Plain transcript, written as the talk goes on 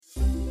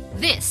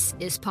This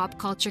is Pop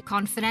Culture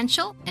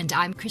Confidential, and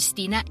I'm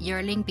Christina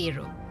Yerling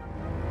Biru.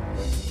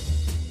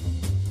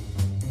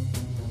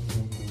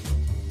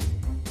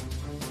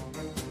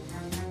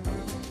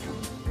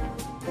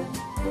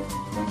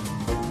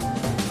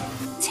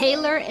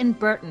 Taylor and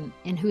Burton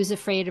in Who's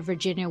Afraid of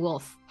Virginia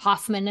Woolf,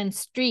 Hoffman and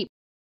Streep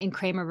in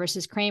Kramer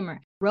versus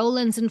Kramer,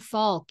 Rowlands and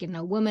Falk in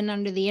A Woman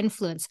Under the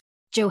Influence,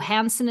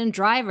 Johansson and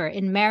Driver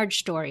in Marriage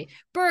Story,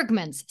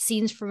 Bergman's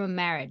Scenes from a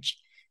Marriage.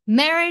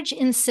 Marriage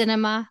in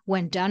cinema,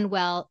 when done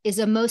well, is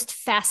a most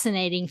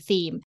fascinating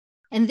theme,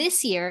 and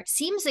this year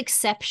seems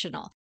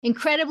exceptional.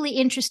 Incredibly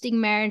interesting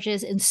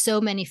marriages in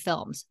so many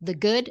films, the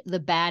good,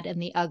 the bad,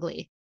 and the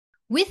ugly.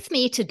 With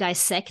me to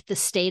dissect the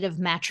state of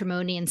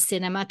matrimony in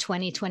cinema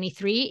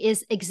 2023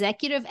 is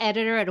executive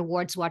editor at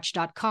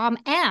awardswatch.com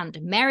and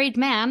married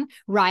man,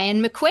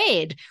 Ryan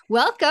McQuade.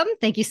 Welcome.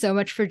 Thank you so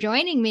much for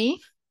joining me.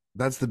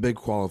 That's the big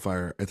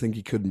qualifier. I think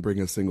you couldn't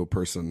bring a single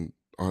person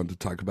on to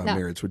talk about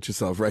marriage with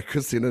yourself, right,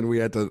 Christina? And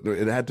you had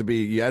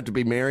to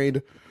be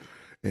married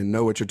and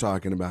know what you're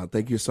talking about.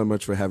 Thank you so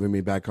much for having me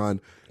back on.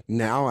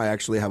 Now I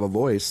actually have a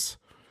voice.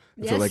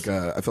 Yes.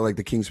 I feel like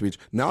the King's Speech.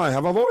 Now I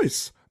have a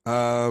voice.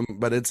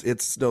 But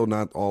it's still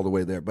not all the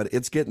way there, but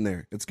it's getting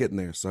there.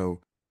 So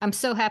I'm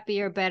so happy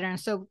you're better. I'm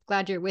so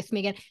glad you're with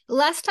me again.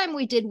 Last time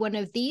we did one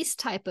of these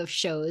type of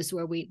shows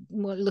where we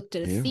looked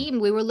at a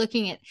theme, we were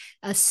looking at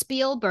a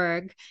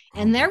Spielberg,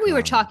 and we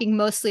were talking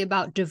mostly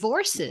about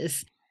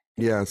divorces.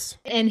 Yes.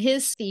 And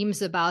his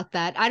themes about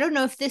that. I don't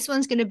know if this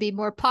one's going to be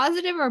more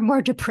positive or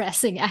more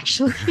depressing,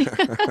 actually.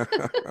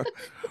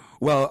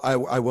 Well,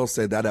 I will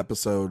say that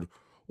episode,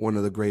 one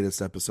of the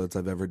greatest episodes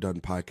I've ever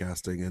done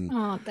podcasting,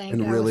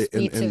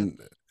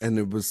 and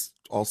it was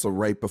also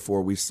right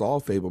before we saw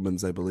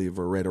Fabelmans, I believe,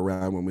 or right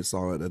around when we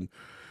saw it,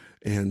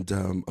 and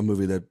a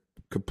movie that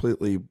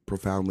completely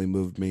profoundly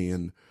moved me,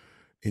 and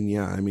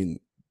yeah, I mean,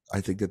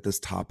 I think that this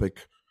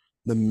topic,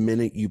 the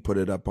minute you put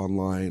it up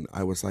online,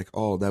 I was like,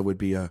 oh, that would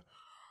be a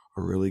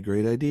really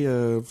great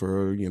idea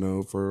for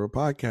a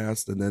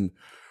podcast, and then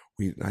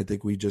I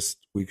think we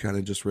kind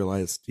of just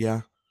realized,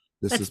 yeah.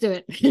 Let's do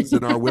it. It's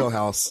in our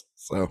wheelhouse.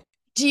 So,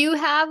 do you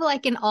have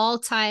like an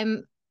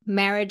all-time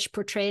marriage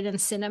portrayed in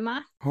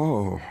cinema?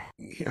 Oh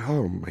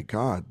my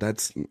God. I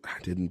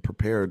didn't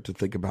prepare to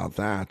think about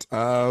that.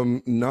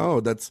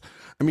 No,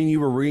 you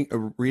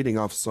were reading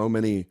off so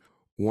many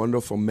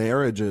wonderful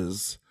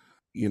marriages.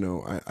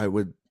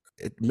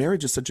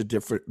 Marriage is such a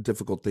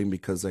difficult thing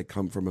because I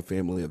come from a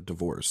family of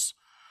divorce.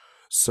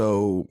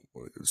 So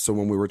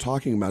when we were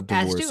talking about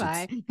divorce, as do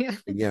I.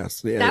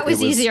 Yes, that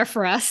was easier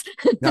for us.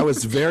 That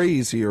was very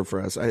easier for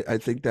us. I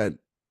think that,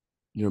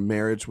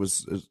 marriage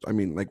was,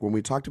 like when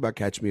we talked about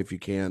Catch Me If You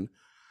Can,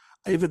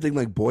 I even think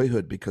like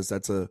Boyhood, because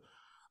that's a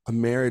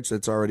marriage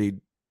that's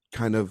already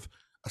kind of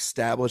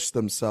established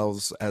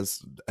themselves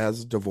as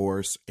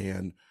divorce,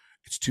 and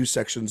it's two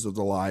sections of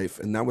the life.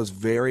 And that was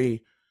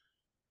very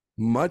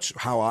much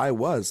how I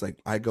was.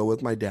 Like, I go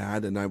with my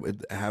dad and I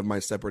would have my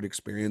separate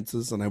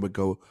experiences, and I would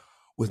go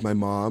with my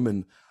mom,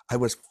 and I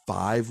was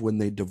 5 when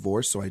they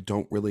divorced, so I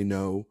don't really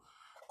know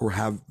or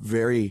have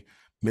very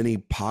many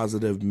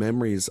positive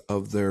memories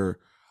of their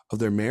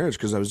marriage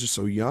because I was just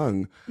so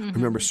young. Mm-hmm. I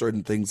remember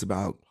certain things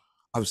about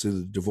obviously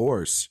the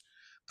divorce,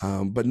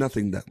 but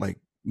nothing that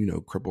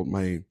crippled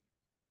my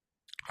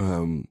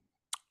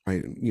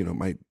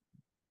my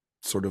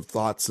sort of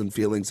thoughts and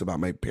feelings about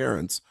my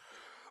parents.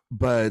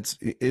 But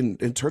in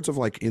terms of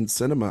like in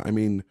cinema, I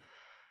mean,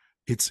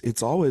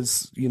 it's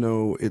always, you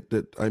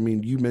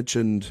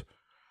mentioned,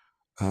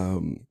 I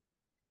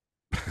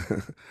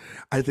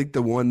think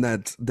the one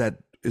that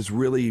is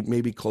really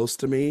maybe close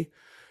to me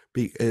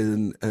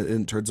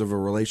in terms of a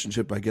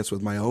relationship, I guess,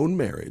 with my own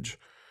marriage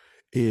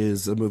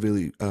is a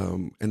movie,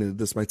 and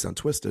this might sound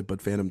twisted,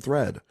 but Phantom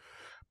Thread,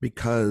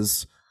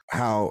 because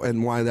how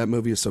and why that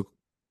movie is so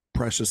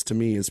precious to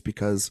me is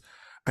because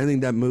I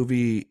think that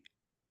movie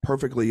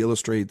perfectly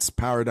illustrates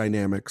power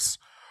dynamics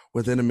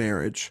within a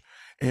marriage,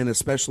 and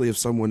especially if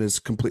someone is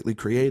completely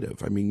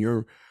creative. I mean,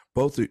 you're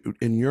both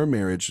in your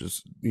marriage,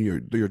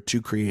 you're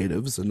two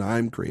creatives, and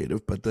I'm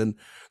creative, but then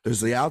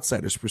there's the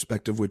outsider's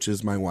perspective, which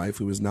is my wife,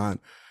 who is not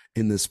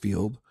in this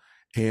field,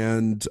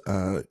 and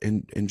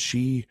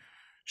she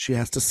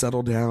has to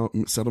settle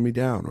me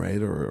down,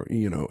 right? Or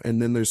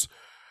and then there's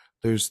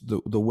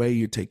the way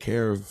you take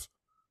care of,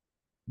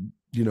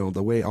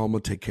 the way Alma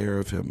take care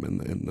of him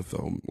in the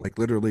film, like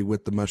literally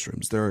with the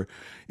mushrooms.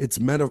 It's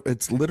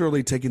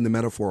literally taking the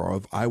metaphor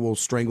of I will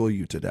strangle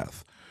you to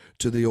death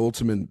to the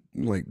ultimate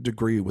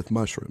degree with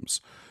mushrooms.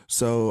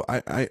 So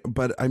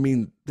but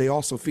they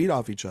also feed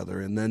off each other,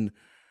 and then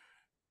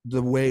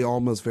the way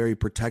Alma's very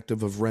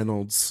protective of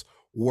Reynolds'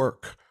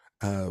 work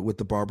with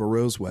the Barbara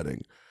Rose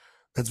wedding.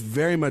 That's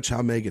very much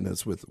how Megan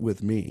is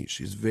with me.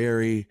 She's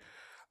very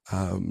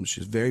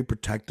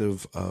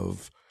protective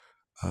of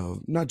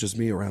not just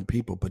me around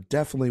people, but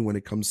definitely when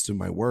it comes to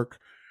my work.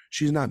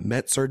 She's not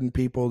met certain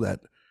people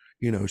that,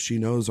 she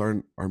knows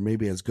are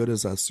maybe as good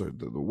as us or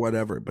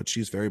whatever, but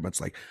she's very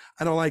much like,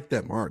 I don't like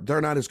them, or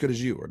they're not as good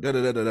as you, or da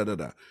da da da da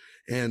da.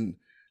 And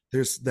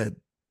there's that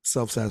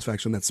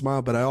self-satisfaction, that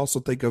smile. But I also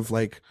think of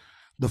like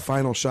the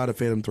final shot of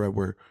Phantom Thread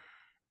where,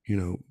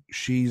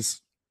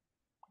 she's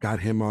got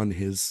him on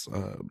his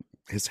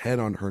head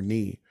on her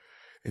knee,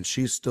 and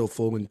she's still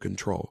full in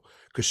control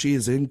because she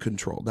is in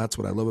control. That's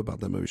what I love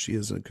about that movie. She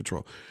is in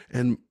control,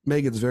 and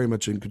Megan's very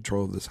much in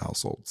control of this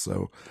household.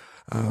 So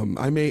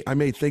I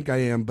may think I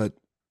am, but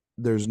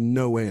there's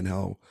no way in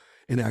hell,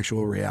 in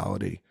actual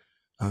reality,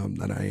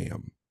 that I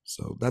am.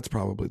 So that's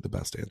probably the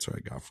best answer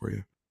I got for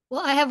you.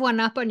 Well, I have one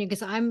up on you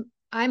because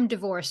I'm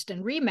divorced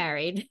and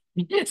remarried.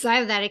 So I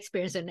have that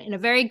experience in a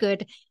very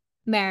good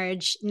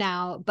marriage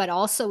now, but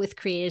also with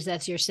creatives,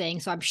 as you're saying.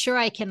 So I'm sure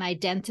I can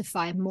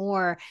identify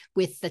more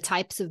with the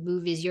types of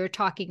movies you're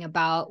talking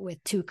about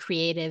with two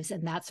creatives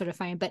and that sort of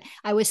thing. But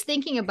I was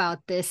thinking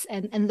about this,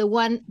 and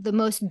the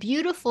most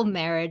beautiful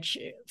marriage,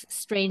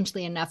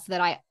 strangely enough,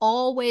 that I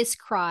always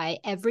cry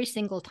every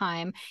single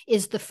time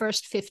is the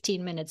first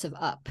 15 minutes of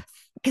Up.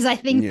 Because I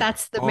think Yeah.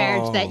 that's the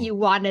marriage that you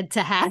wanted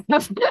to have,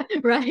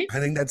 right? I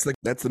think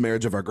that's the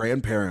marriage of our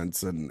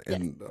grandparents Yes.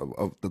 and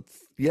of the,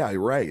 yeah,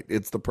 right.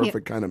 It's the Yeah.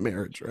 perfect kind of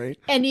marriage, right?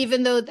 And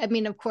even though, I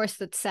mean, of course,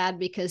 that's sad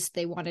because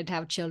they wanted to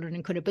have children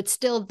and couldn't, but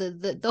still,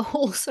 the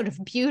whole sort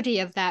of beauty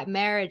of that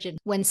marriage, and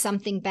when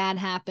something bad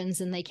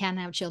happens and they can't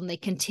have children, they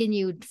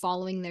continued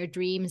following their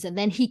dreams, and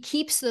then he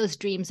keeps those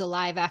dreams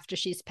alive after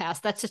she's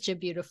passed. That's such a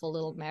beautiful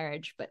little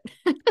marriage. But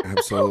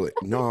Absolutely.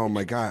 No, oh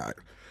my God.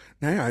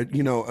 Now,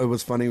 it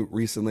was funny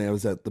recently. I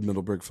was at the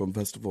Middleburg Film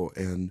Festival,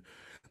 and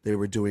they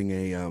were doing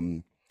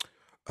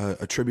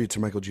a tribute to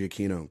Michael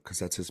Giacchino because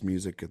that's his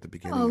music at the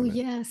beginning oh of it.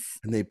 yes,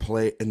 And they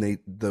play, and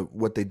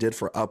what they did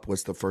for Up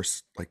was the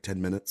first like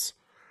 10 minutes,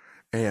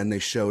 and they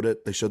showed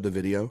it. They showed the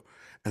video,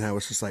 and I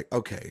was just like,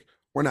 okay,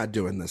 we're not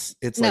doing this.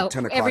 It's like no,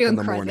 10 o'clock in everyone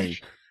the cried there. morning.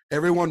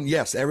 Everyone,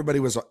 yes, everybody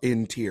was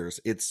in tears.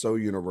 It's so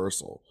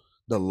universal,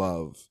 the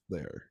love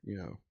there.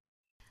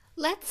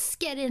 Let's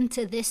get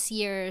into this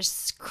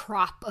year's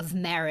crop of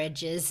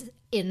marriages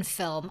in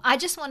film. I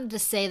just wanted to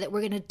say that we're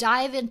going to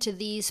dive into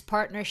these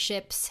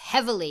partnerships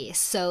heavily,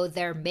 so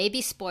there may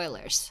be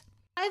spoilers.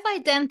 I've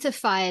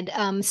identified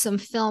some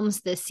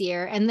films this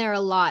year, and there are a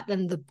lot,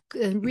 and the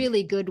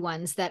really good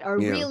ones that are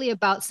Yeah. really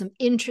about some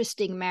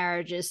interesting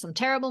marriages, some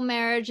terrible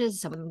marriages,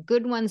 some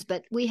good ones.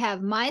 But we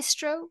have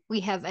Maestro,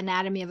 we have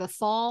Anatomy of a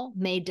Fall,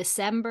 May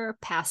December,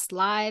 Past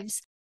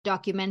Lives,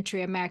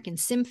 documentary American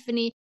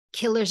Symphony,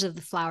 Killers of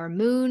the Flower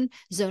Moon,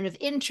 Zone of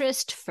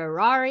Interest,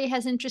 Ferrari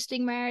has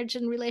interesting marriage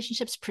and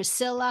relationships,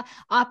 Priscilla,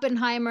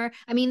 Oppenheimer.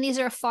 I mean, these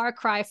are a far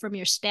cry from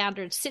your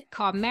standard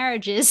sitcom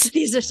marriages.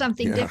 These are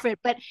something Yeah. different.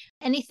 But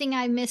anything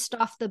I missed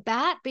off the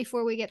bat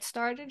before we get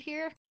started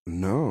here?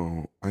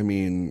 No, I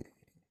mean,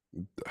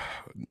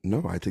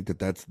 no, I think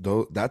that's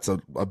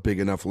a big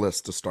enough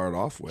list to start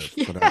off with.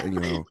 But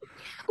Well,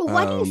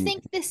 what do you um,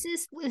 think this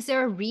is? Is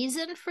there a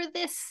reason for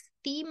this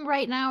theme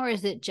right now, or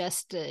is it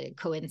just a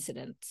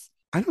coincidence?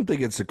 I don't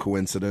think it's a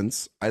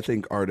coincidence. I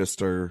think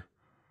artists are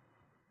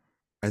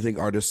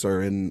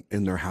in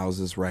their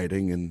houses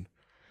writing, and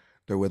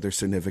they're with their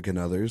significant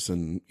others,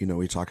 and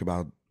we talk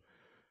about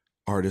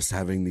artists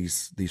having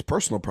these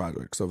personal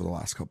projects over the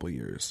last couple of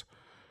years,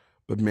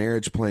 but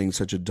marriage playing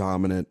such a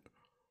dominant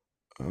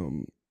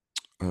um,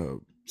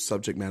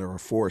 subject matter or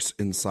force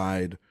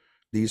inside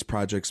these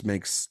projects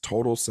makes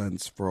total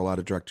sense for a lot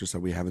of directors that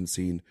we haven't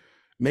seen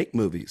make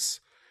movies.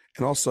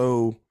 And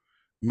also,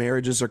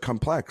 marriages are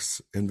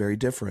complex and very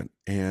different,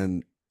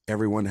 and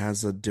everyone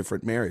has a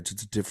different marriage.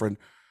 It's a different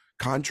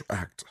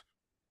contract,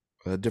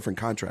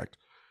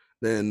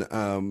 than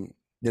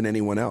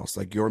anyone else.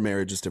 Like your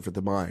marriage is different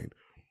than mine.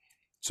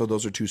 So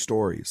those are two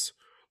stories.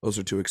 Those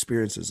are two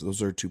experiences.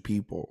 Those are two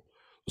people.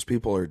 Those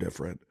people are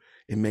different.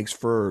 It makes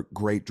for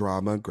great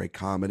drama, great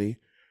comedy,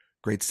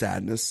 great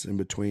sadness in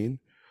between.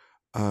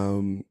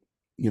 I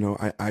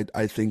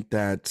think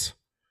that,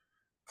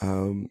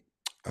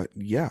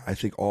 yeah, I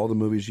think all the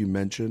movies you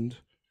mentioned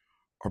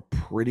are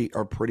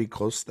pretty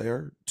close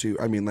there to.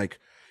 I mean, like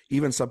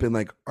even something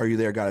like "Are You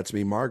There, God? It's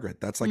Me, Margaret."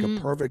 That's like a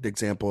perfect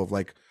example of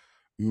like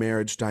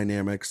marriage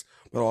dynamics,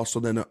 but also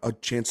then a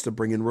chance to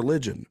bring in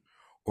religion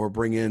or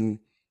bring in,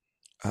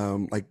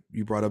 like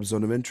you brought up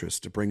Zone of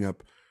Interest, to bring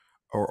up,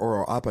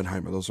 or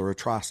Oppenheimer. Those are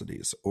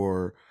atrocities.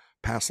 Or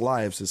Past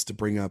Lives is to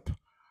bring up,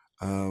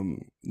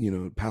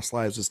 Past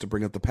Lives is to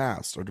bring up the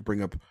past or to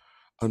bring up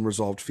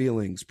unresolved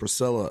feelings.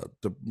 Priscilla,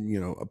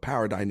 a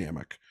power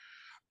dynamic.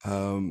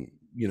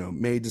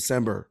 May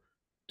December,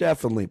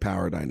 definitely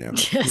power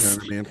dynamic. You know Yes.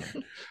 what I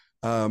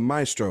mean?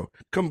 Maestro,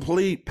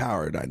 complete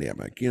power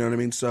dynamic. You know what I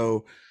mean?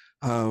 So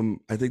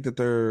I think that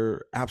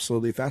they're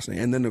absolutely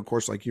fascinating. And then of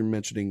course, like you're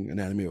mentioning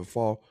Anatomy of a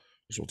Fall,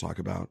 which we'll talk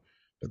about,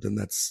 but then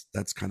that's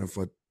kind of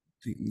what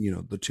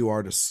the two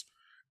artists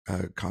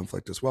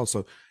conflict as well.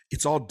 So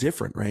it's all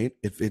different, right?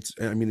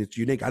 It's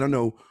unique. I don't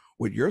know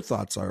what your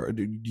thoughts are.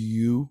 Do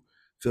you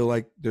feel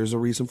like there's a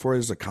reason for it?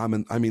 Is a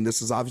common,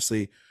 this is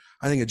obviously,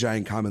 I think, a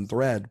giant common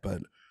thread,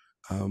 but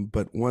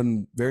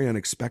one very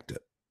unexpected.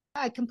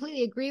 I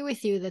completely agree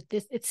with you that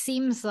it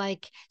seems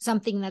like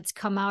something that's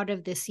come out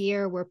of this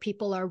year where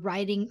people are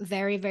writing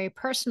very, very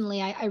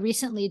personally. I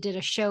recently did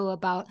a show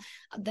about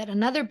that.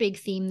 Another big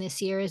theme this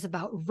year is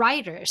about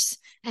writers.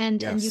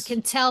 And you Yes.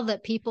 can tell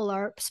that people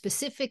are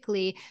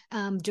specifically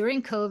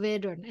during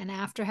COVID and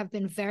after have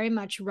been very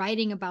much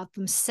writing about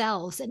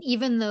themselves. And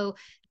even though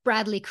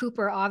Bradley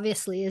Cooper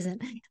obviously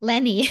isn't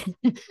Lenny.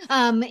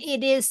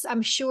 It is,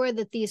 I'm sure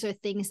that these are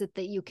things that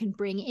you can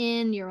bring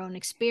in your own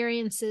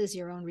experiences,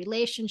 your own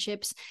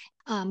relationships,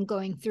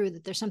 going through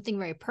that. There's something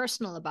very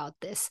personal about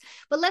this.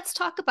 But let's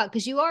talk about,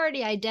 because you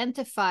already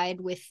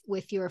identified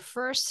with your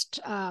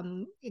first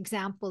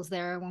examples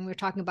there when we were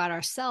talking about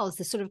ourselves,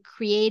 the sort of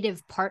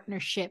creative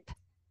partnership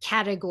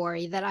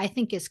category that I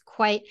think is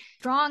quite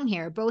strong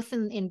here, both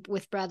in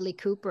with Bradley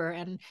Cooper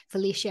and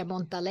Felicia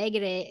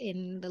Montalegre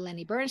in the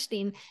Lenny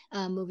Bernstein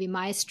movie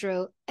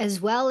Maestro, as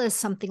well as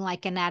something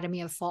like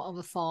Anatomy of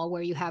a Fall,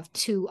 where you have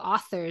two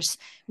authors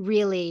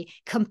really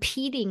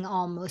competing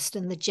almost,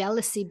 and the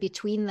jealousy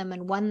between them,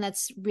 and one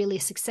that's really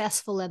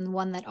successful and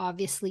one that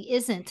obviously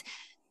isn't.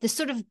 The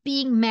sort of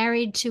being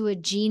married to a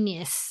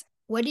genius.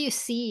 What do you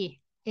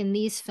see in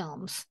these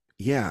films?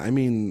 Yeah, I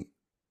mean,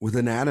 with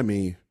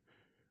Anatomy,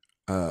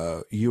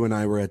 you and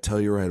I were at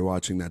Telluride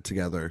watching that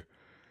together,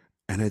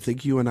 and I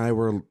think you and I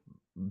were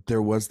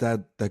there was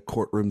that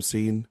courtroom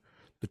scene,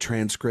 the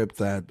transcript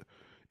that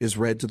is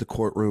read to the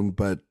courtroom,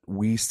 but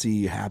we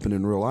see happen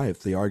in real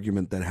life. The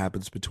argument that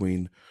happens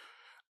between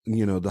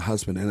the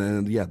husband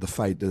and yeah, the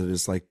fight that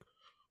is like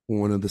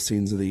one of the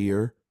scenes of the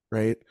year,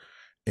 right?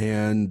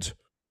 And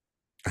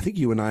I think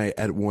you and I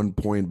at one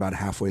point about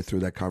halfway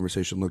through that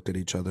conversation looked at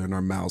each other and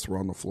our mouths were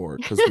on the floor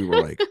because we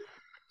were like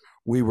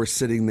we were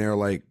sitting there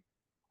like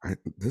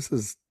this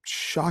is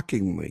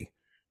shockingly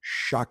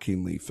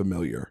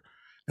familiar.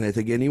 And I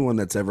think anyone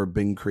that's ever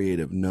been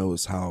creative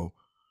knows how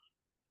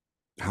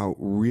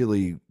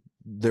really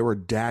there were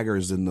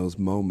daggers in those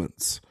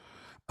moments.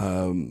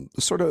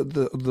 Sort of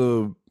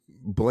the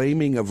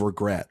blaming of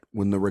regret,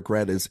 when the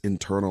regret is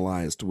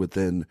internalized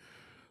within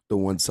the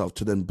oneself,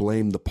 to then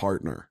blame the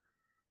partner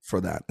for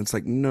that. It's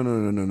like no.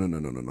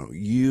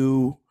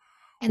 You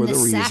were And the the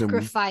reason.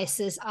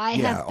 sacrifices I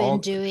Yeah, have been all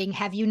doing.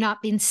 Have you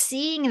not been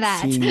seeing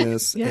that? seeing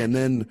this, Yeah. and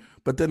then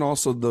but then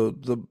also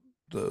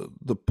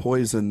the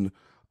poison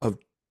of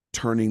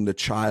turning the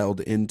child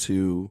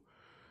into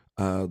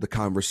the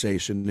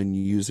conversation and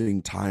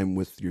using time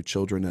with your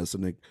children as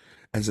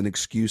an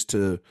excuse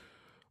to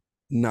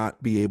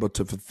not be able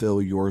to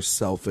fulfill your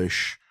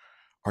selfish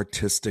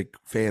artistic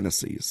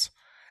fantasies,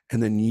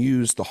 and then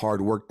use the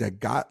hard work that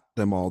got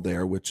them all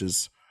there, which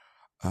is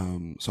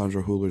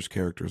Sandra Hüller's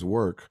character's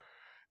work,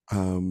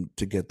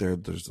 to get there.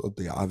 There's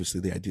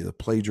obviously the idea of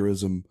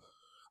plagiarism,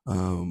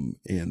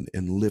 and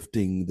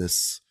lifting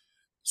this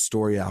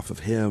story off of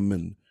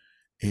him,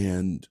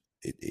 and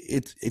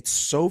it's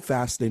so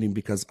fascinating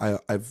because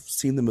I've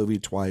seen the movie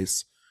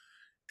twice,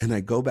 and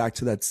I go back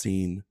to that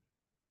scene,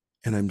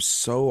 and I'm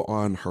so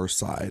on her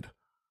side.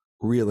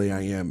 Really,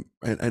 I am,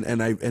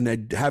 and I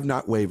have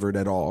not wavered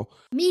at all.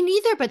 Me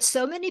neither, but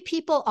so many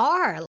people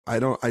are.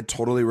 I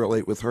totally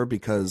relate with her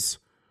because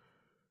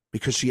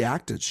she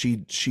acted.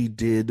 She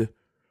did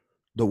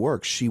the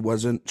work. She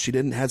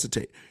didn't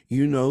hesitate.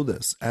 You know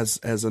this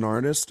as an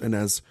artist and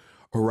as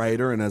a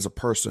writer and as a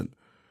person.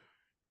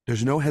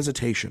 There's no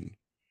hesitation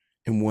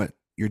in what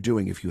you're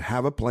doing. If you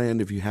have a plan,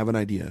 if you have an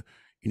idea,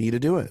 you need to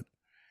do it.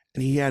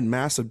 And he had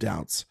massive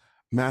doubts,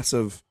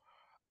 massive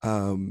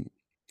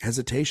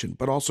hesitation,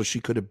 but also she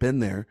could have been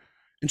there,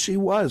 and she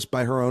was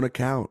by her own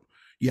account.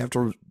 You have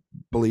to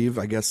believe,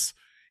 I guess,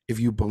 if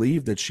you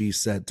believe that she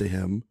said to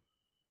him,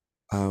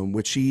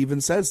 which she even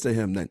says to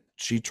him, that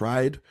she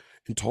tried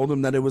and told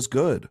him that it was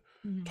good,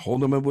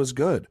 told him it was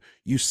good.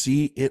 You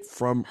see it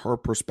from her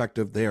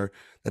perspective there,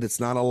 that it's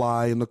not a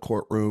lie in the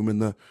courtroom,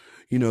 and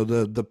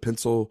the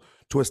pencil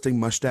twisting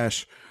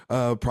mustache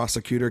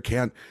prosecutor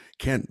can't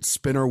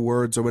spin her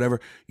words or whatever.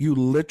 You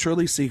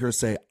literally see her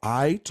say,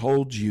 I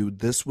told you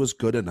this was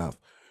good enough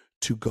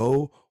to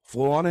go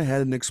full on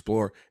ahead and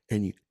explore,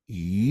 and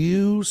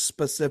you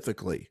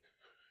specifically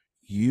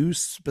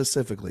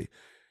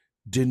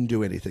didn't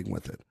do anything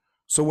with it.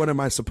 So what am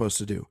I supposed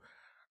to do?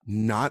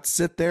 Not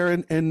sit there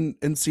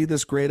and see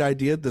this great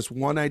idea, this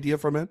one idea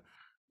from it?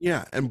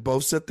 Yeah, and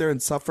both sit there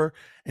and suffer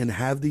and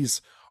have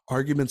these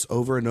arguments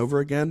over and over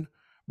again?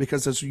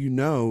 Because as you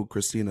know,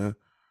 Christina,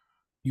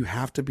 you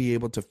have to be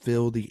able to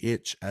fill the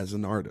itch as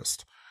an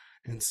artist.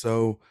 And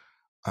so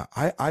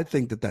I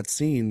think that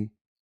scene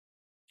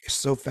is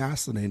so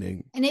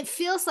fascinating. And it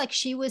feels like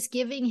she was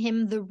giving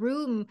him the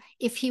room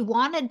if he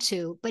wanted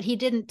to, but he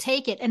didn't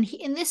take it. And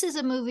this is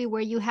a movie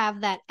where you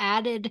have that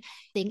added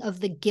thing of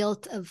the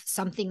guilt of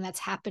something that's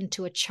happened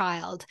to a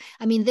child.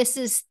 I mean,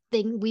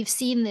 we've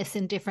seen this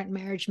in different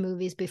marriage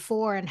movies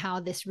before, and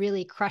how this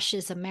really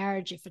crushes a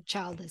marriage if a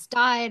child has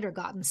died or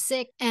gotten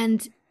sick.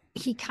 And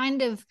he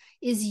kind of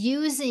is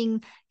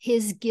using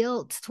his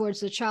guilt towards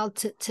the child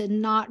to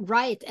not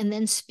write and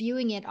then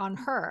spewing it on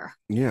her.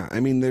 Yeah, I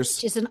mean,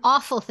 which is an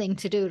awful thing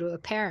to do to a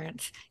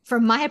parent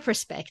from my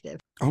perspective.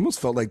 I almost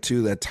felt like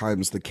too that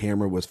times the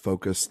camera was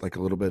focused like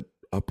a little bit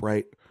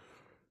upright,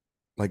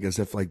 like as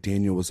if like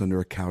Daniel was under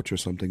a couch or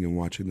something and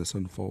watching this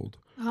unfold.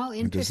 Oh,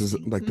 Like this is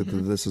interesting.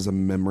 like this is a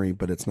memory,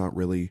 but it's not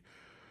really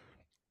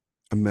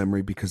a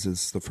memory because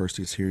it's the first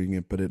he's hearing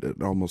it, but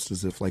it almost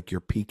as if like you're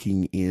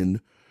peeking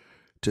in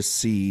to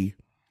see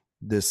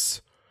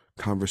this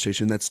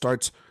conversation that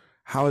starts.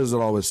 How does it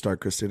always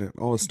start, Christina? It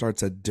always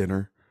starts at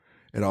dinner.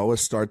 It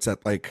always starts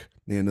at like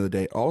the end of the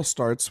day. It all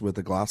starts with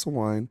a glass of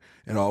wine.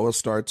 It always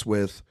starts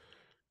with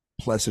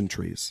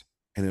pleasantries.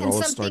 And it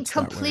always something starts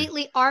that way.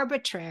 completely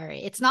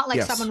arbitrary. It's not like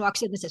Yes. someone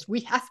walks in and says,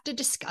 we have to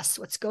discuss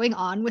what's going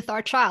on with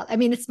our child. I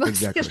mean, it's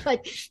mostly Exactly.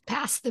 like,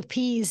 pass the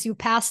peas, you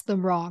passed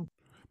them wrong.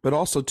 But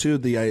also too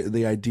the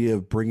idea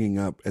of bringing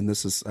up, and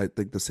this is I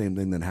think the same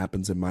thing that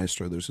happens in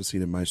Maestro. There's a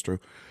scene in Maestro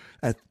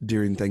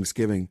during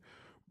Thanksgiving,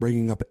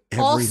 bringing up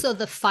also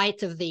the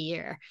fight of the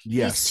year.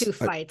 Yes,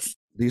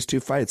 These two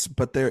fights,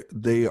 but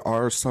they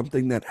are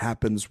something that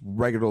happens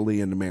regularly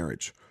in a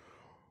marriage,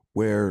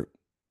 where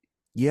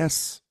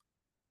yes,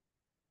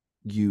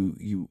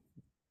 you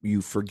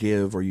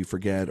forgive or you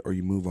forget or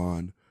you move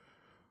on,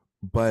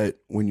 but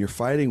when you're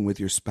fighting with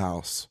your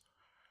spouse,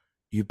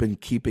 you've been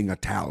keeping a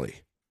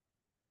tally.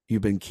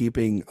 You've been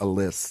keeping a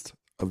list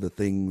of the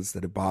things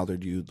that have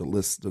bothered you, the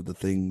list of the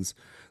things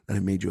that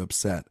have made you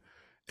upset.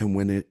 And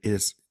when it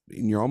is,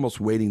 and you're almost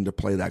waiting to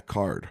play that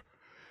card.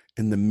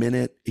 And the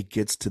minute it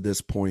gets to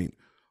this point,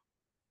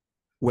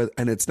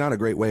 and it's not a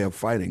great way of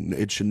fighting.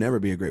 It should never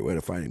be a great way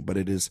of fighting, but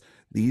it is.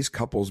 These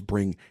couples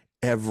bring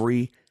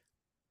every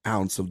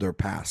ounce of their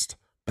past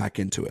back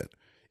into it.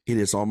 It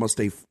is almost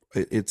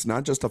it's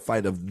not just a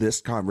fight of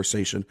this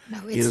conversation.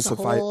 No, it is a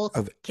fight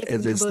of,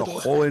 it's the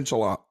whole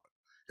enchilada.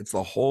 It's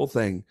the whole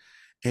thing.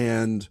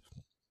 And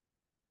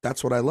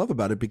that's what I love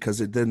about it, because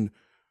it then,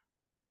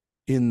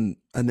 in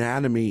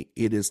anatomy,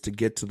 it is to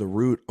get to the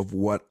root of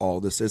what all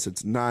this is.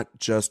 It's not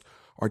just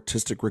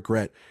artistic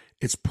regret.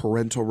 It's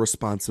parental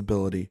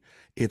responsibility.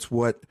 It's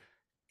what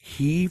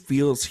he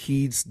feels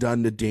he's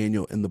done to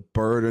Daniel and the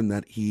burden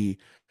that he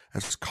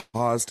has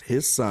caused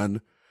his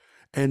son.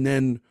 And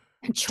then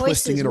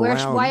choices, it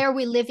around. Why are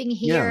we living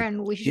here? Yeah.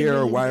 And we should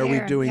here. Why are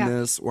we doing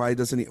this? Why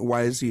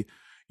is he,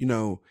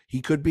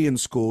 he could be in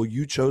school.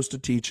 You chose to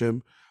teach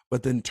him,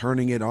 but then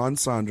turning it on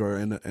Sandra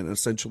and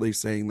essentially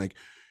saying like,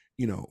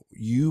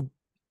 you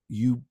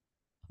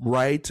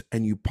write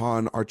and you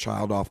pawn our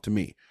child off to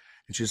me.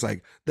 And she's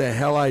like, the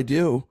hell I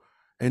do.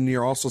 And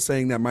you're also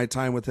saying that my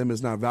time with him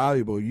is not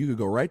valuable. You could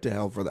go right to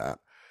hell for that.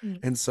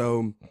 And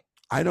so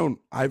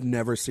I've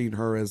never seen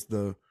her as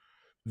the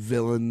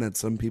villain that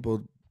some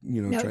people,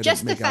 try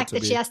just to make the fact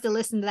that be. She has to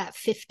listen to that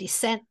 50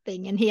 Cent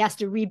thing and he has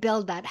to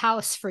rebuild that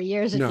house for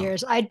years and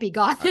years. I'd be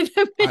gone in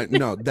a minute.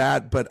 No,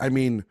 but I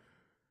mean,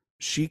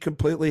 she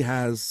completely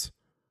has,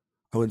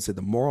 I wouldn't say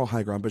the moral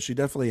high ground, but she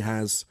definitely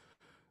has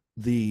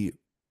the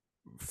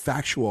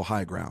factual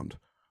high ground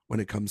when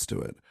it comes to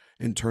it,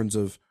 in terms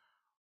of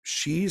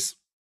he's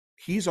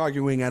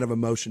arguing out of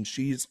emotion.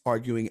 She's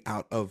arguing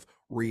out of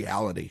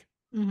reality.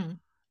 Mm-hmm.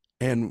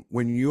 And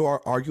when you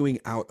are arguing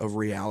out of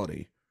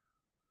reality,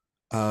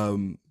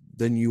 then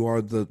you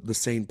are the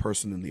sane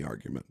person in the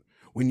argument.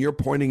 When you're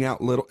pointing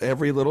out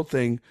every little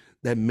thing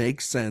that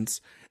makes sense,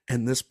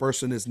 and this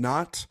person is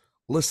not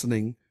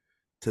listening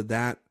to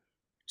that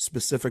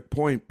specific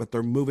point, but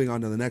they're moving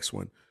on to the next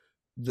one,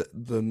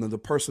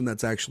 the person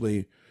that's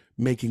actually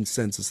making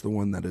sense is the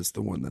one that is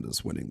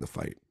winning the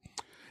fight.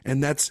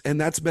 And that's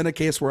been a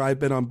case where I've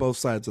been on both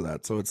sides of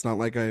that. So it's not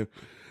like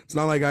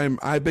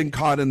I've been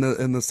caught in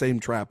the same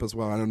trap as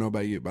well. I don't know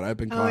about you, but I've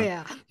been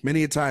caught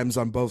many times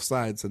on both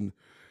sides, and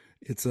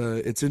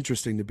it's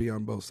interesting to be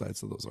on both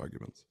sides of those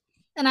arguments.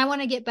 And I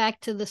want to get back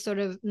to the sort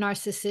of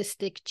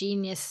narcissistic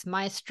genius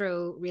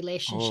maestro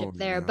relationship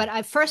there. Yeah. But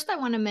I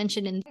want to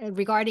mention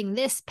regarding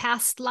this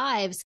past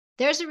lives,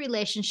 there's a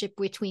relationship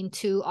between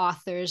two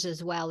authors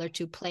as well, or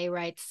two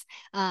playwrights.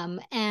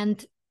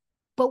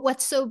 But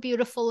what's so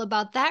beautiful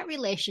about that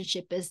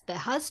relationship is the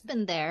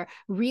husband there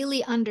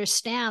really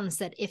understands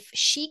that if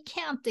she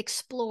can't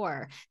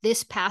explore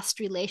this past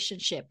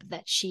relationship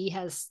that she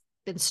has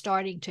been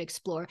starting to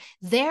explore,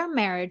 their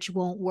marriage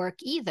won't work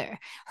either.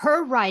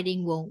 Her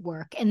writing won't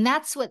work. And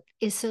that's what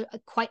is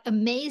quite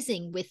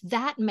amazing with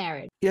that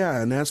marriage. Yeah.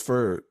 And as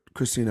for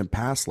Christina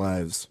past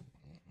lives,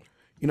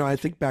 I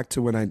think back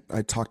to when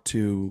I talked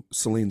to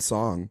Celine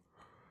Song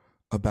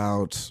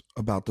about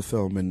the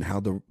film, and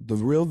how the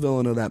real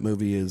villain of that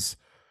movie is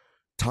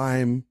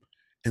time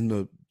and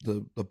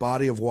the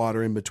body of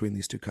water in between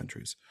these two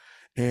countries,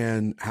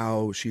 and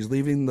how she's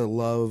leaving the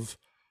love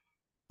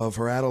of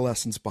her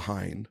adolescence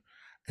behind,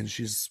 and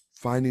she's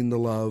finding the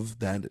love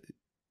that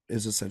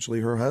is essentially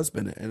her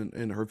husband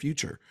and her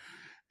future.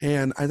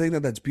 And I think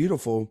that that's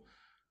beautiful.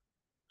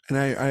 And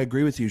I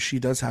agree with you. She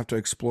does have to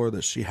explore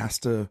this. She has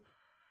to,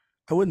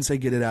 I wouldn't say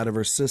get it out of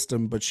her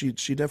system, but she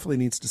definitely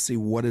needs to see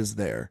what is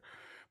there.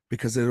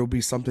 because it'll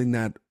be something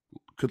that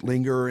could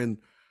linger and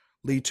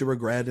lead to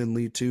regret and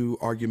lead to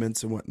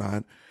arguments and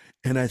whatnot.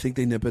 And I think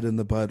they nip it in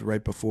the bud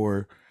right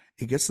before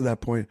it gets to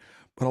that point.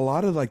 But a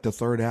lot of like the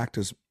third act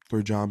is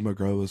through John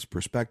McGrath's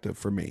perspective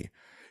for me,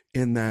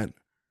 in that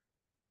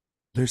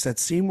there's that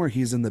scene where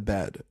he's in the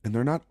bed and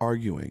they're not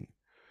arguing,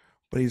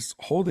 but he's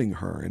holding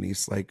her and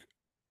he's like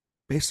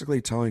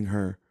basically telling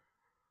her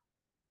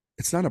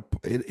it's not a,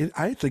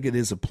 I think it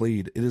is a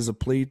plead. It is a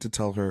plead to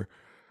tell her,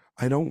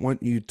 I don't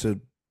want you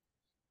to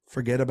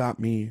forget about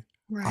me.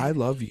 Right. I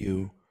love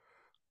you.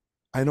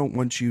 I don't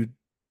want you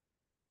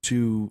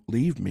to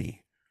leave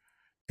me.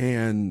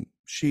 And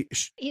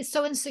he's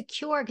so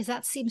insecure because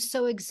that seems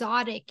so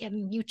exotic,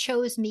 and you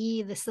chose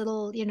me, this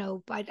little,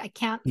 I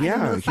can't, I don't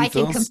know if I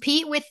can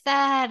compete with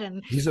that.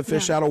 And he's a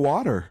fish out of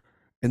water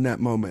in that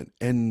moment.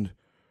 And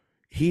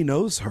he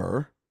knows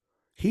her.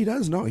 He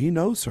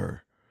knows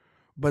her,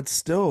 but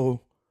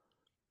still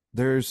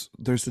there's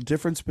a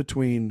difference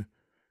between,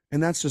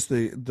 and that's just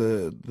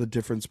the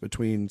difference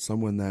between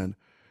someone that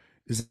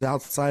is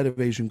outside of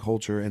Asian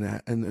culture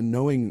and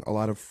knowing a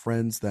lot of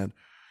friends that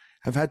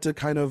have had to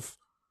kind of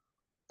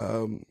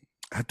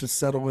had to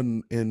settle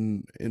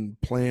in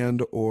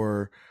planned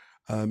or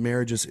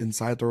marriages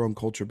inside their own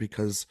culture,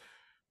 because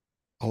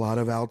a lot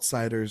of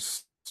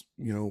outsiders,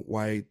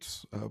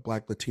 white,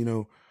 Black,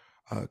 Latino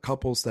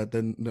couples that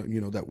then,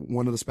 that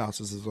one of the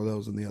spouses is of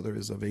those and the other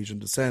is of Asian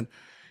descent.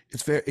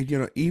 It's very,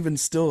 even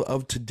still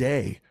of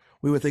today,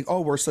 we would think,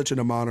 oh, we're such in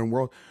a modern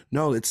world.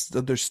 No,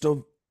 they're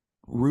still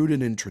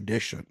rooted in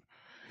tradition.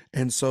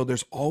 And so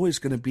there's always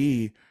going to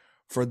be,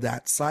 for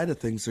that side of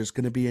things, there's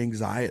going to be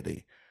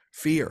anxiety,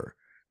 fear,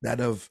 that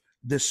of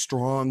this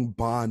strong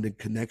bond and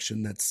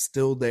connection that's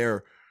still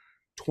there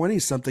 20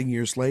 something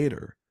years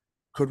later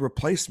could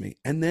replace me.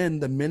 And then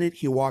the minute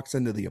he walks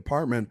into the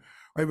apartment,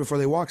 right before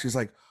they walk, he's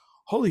like,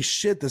 holy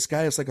shit, this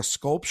guy is like a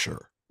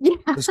sculpture. Yeah.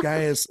 This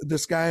guy is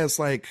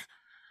like,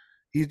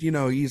 he's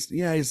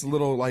a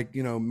little like,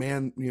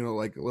 man,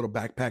 like a little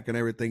backpack and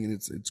everything. And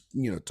it's,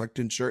 tucked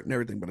in shirt and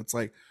everything, but it's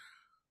like,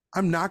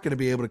 I'm not going to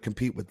be able to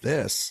compete with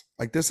this.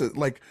 Like, this is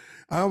like,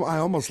 I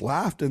almost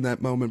laughed in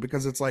that moment,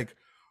 because it's like,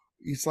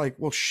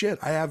 well, shit,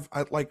 I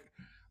like,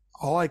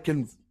 all I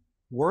can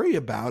worry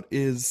about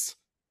is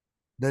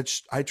that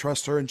I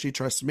trust her and she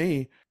trusts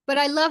me. But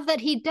I love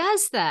that he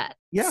does that.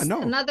 Yeah,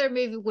 no. Another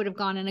movie would have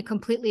gone in a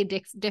completely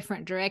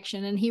different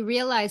direction. And he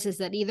realizes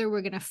that either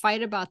we're going to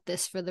fight about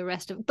this for the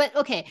rest of... But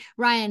okay,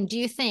 Ryan, do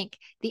you think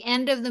the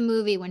end of the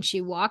movie, when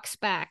she walks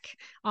back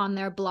on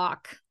their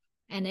block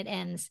and it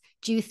ends,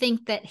 do you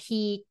think that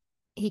he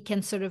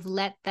can sort of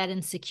let that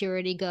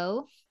insecurity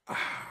go?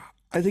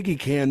 I think he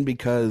can,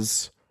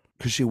 because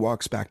she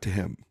walks back to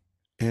him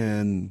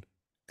and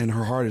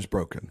her heart is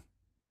broken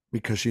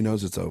because she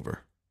knows it's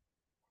over.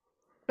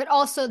 But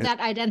also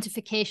that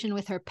identification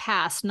with her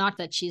past, not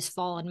that she's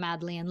fallen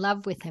madly in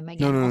love with him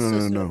again.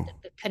 No.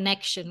 The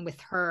connection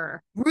with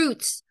her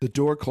roots. The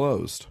door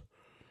closed.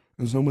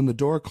 And so when the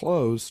door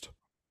closed,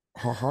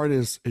 her heart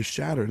is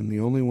shattered. And the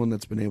only one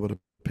that's been able to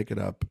pick it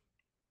up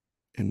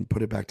and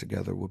put it back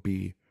together will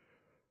be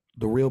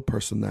the real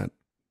person that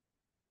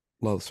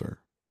loves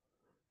her.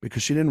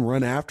 Because she didn't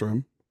run after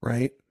him,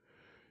 right?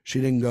 She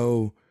didn't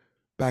go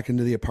back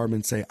into the apartment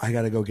and say, I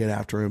got to go get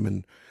after him.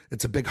 And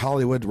it's a big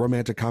Hollywood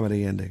romantic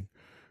comedy ending,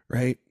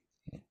 right?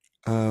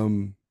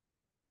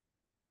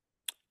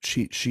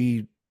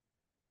 She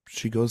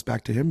goes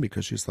back to him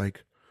because she's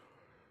like,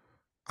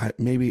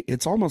 maybe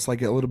it's almost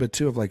like a little bit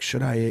too of like,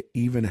 should I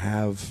even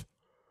have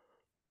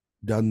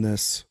done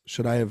this?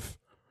 Should I have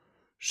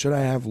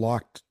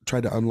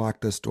tried to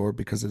unlock this door,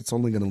 because it's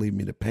only going to lead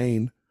me to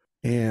pain?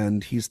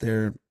 And he's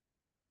there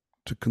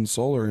to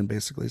console her and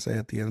basically say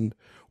at the end,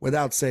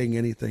 without saying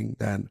anything,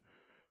 that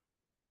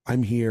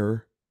I'm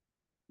here,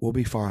 we'll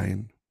be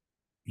fine,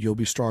 you'll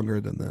be stronger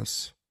than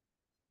this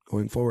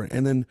going forward.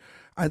 And then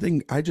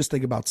I just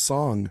think about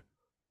Song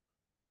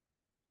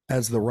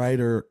as the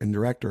writer and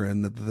director,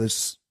 and that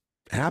this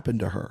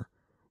happened to her,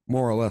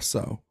 more or less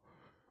so.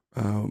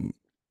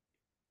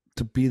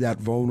 To be that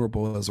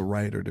vulnerable as a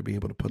writer, to be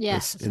able to put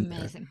this in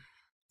amazing.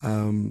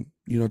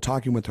 There.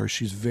 Talking with her,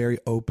 she's very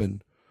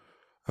open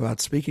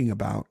about speaking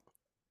about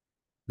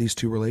these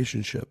two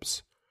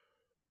relationships,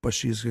 but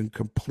she's in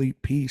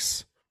complete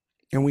peace.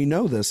 And we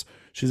know this.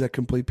 She's at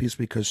complete peace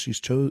because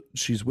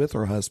she's with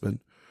her husband.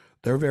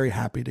 They're very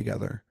happy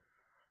together.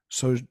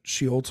 So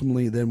she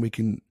ultimately, then we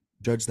can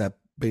judge that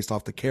based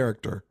off the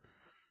character,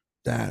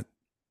 that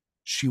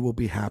she will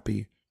be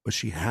happy, but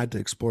she had to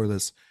explore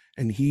this,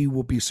 and he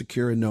will be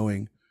secure in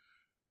knowing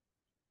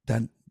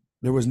that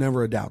there was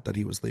never a doubt that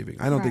he was leaving.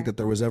 I don't think that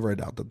there was ever a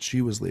doubt that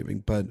she was leaving,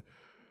 but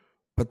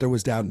there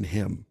was doubt in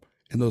him,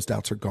 and those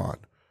doubts are gone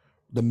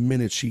the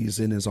minute she's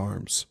in his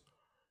arms.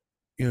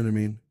 You know what I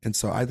mean? And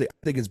so I think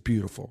it's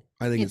beautiful.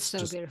 I think it's so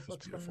just beautiful.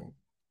 It's beautiful.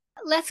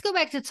 Let's go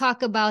back to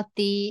talk about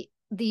the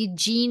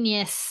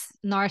genius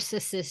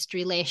narcissist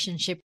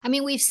relationship. I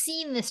mean, we've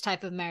seen this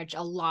type of marriage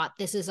a lot.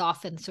 This is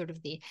often sort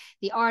of the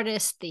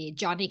artist, the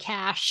Johnny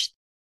Cash,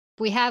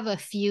 We have a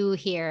few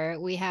here.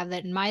 We have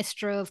that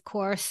Maestro, of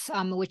course,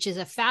 which is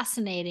a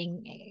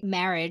fascinating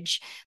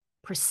marriage.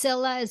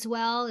 Priscilla as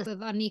well,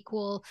 of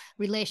unequal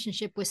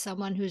relationship with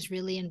someone who's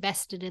really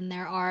invested in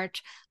their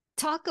art.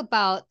 Talk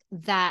about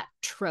that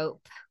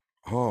trope.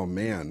 Oh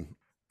man.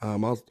 I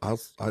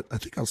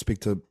think I'll speak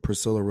to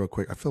Priscilla real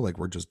quick. I feel like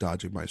we're just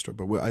dodging Maestro,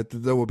 but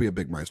there will be a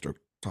big Maestro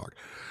talk.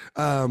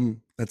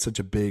 That's such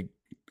a big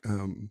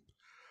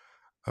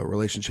a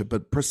relationship.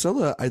 But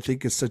Priscilla, I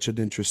think, is such an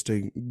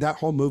interesting. That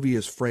whole movie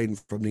is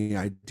framed from the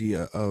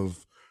idea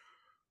of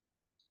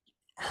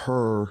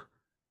her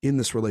in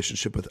this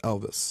relationship with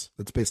Elvis.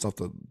 That's based off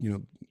the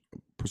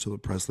Priscilla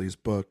Presley's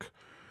book.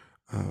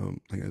 I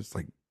think it's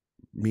like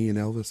Me and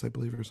Elvis, I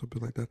believe, or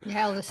something like that.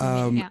 Yeah, Elvis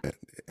and Me. Yeah.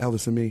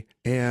 Elvis and Me.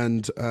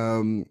 And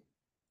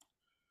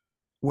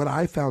what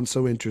I found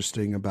so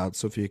interesting about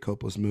Sofia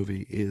Coppola's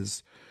movie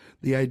is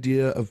the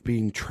idea of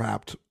being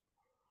trapped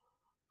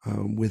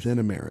within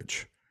a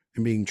marriage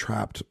and being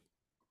trapped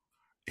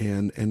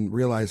and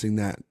realizing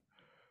that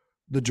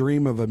the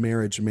dream of a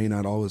marriage may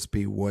not always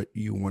be what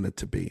you want it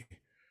to be.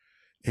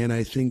 And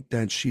I think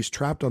that she's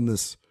trapped on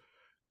this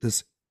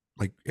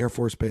like Air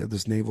Force base,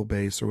 this naval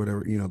base or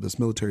whatever, this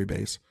military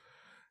base,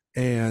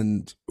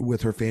 and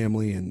with her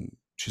family, and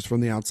she's from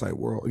the outside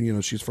world.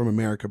 She's from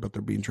America, but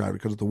they're being trapped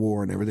because of the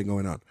war and everything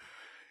going on.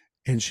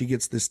 And she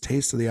gets this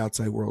taste of the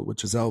outside world,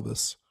 which is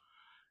Elvis.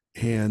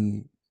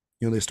 And,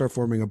 they start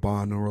forming a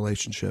bond, a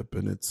relationship,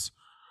 and it's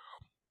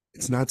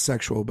not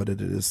sexual, but it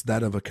is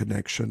that of a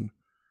connection.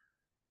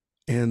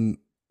 And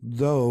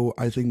though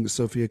I think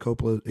Sofia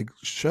Coppola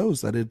shows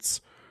that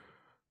it's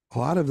a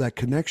lot of that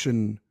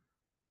connection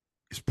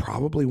is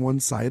probably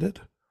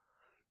one-sided.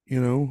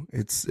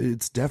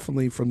 It's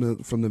definitely from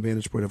the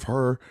vantage point of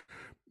her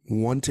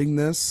wanting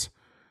this,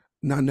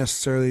 not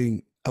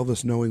necessarily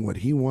Elvis knowing what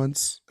he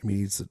wants. I mean,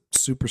 he's a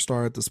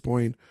superstar at this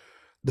point,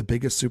 the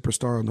biggest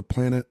superstar on the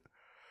planet.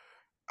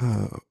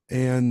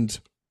 And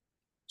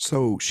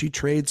so she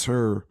trades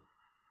her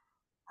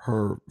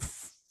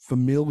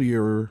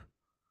familiar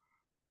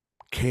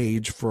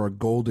cage for a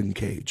golden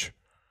cage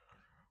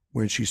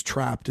when she's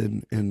trapped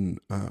in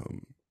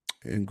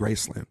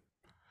Graceland.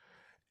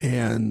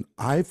 And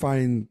I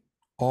find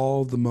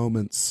all the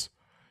moments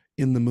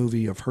in the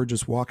movie of her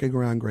just walking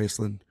around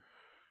Graceland,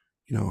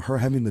 her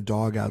having the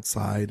dog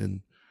outside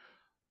and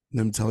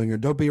them telling her,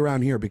 don't be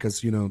around here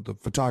because, the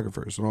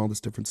photographers and all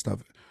this different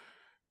stuff,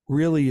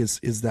 really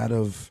is that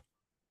of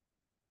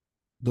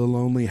the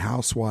lonely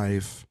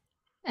housewife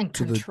and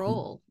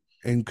control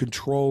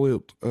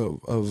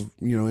of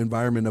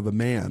environment of a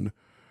man,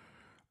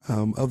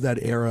 of that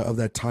era, of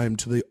that time,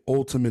 to the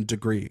ultimate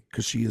degree,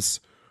 because she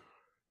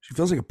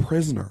feels like a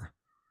prisoner.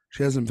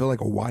 She doesn't feel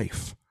like a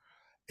wife.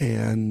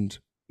 And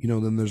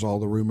then there's all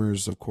the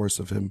rumors, of course,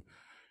 of him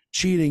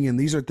cheating, and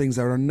these are things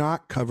that are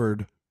not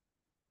covered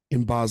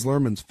in Baz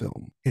Luhrmann's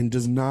film, and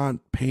does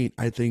not paint,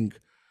 I think,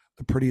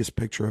 the prettiest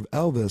picture of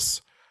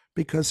Elvis,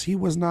 because he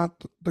was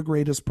not the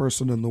greatest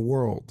person in the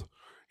world.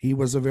 He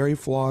was a very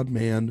flawed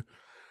man.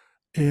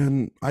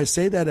 And I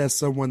say that as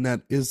someone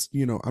that is,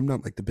 I'm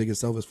not like the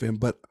biggest Elvis fan,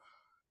 but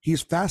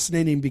he's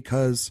fascinating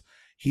because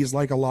he's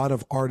like a lot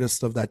of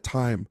artists of that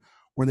time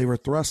when they were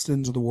thrust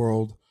into the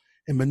world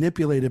and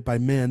manipulated by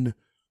men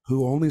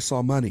who only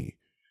saw money.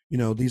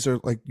 These are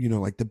like,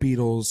 like the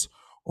Beatles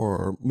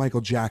or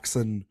Michael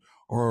Jackson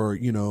or,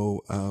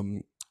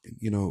 the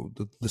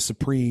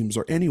Supremes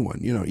or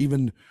anyone,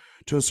 even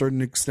to a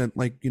certain extent,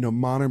 like,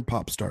 modern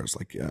pop stars,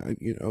 like,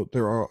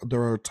 there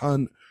are a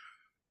ton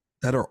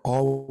that are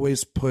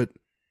always put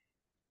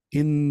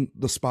in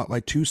the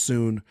spotlight too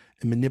soon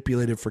and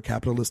manipulated for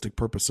capitalistic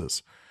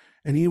purposes.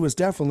 And he was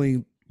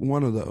definitely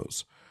one of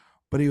those,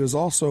 but he was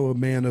also a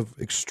man of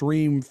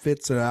extreme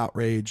fits of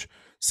outrage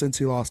since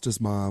he lost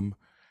his mom.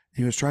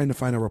 He was trying to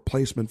find a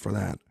replacement for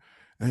that.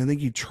 And I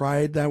think he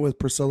tried that with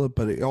Priscilla,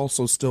 but he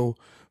also still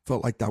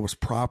felt like that was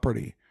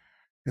property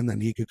and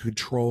that he could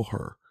control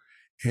her.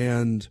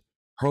 And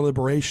her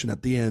liberation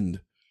at the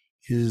end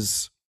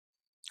is,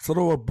 it's a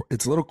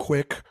little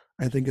quick,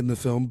 I think, in the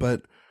film,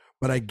 but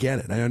I get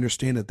it. I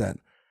understand it, that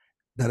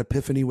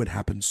epiphany would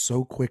happen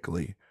so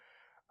quickly.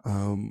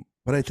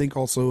 But I think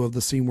also of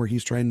the scene where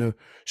she's trying to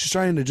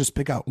just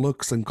pick out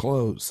looks and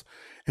clothes,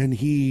 and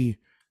he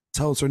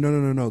tells her,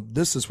 no,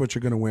 this is what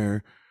you're going to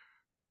wear.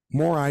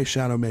 More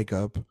eyeshadow,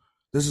 makeup.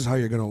 This is how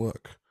you're going to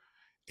look.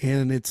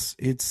 And it's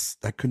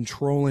that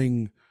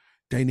controlling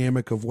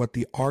dynamic of what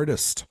the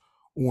artist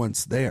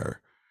wants there.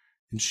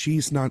 And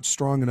she's not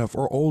strong enough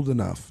or old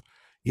enough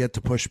yet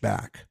to push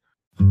back.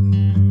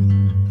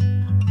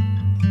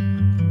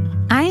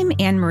 I'm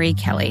Anne-Marie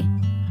Kelly.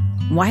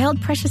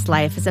 Wild Precious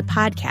Life is a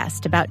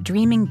podcast about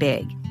dreaming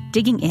big,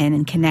 digging in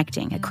and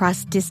connecting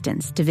across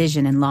distance,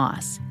 division, and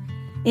loss.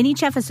 In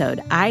each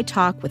episode, I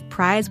talk with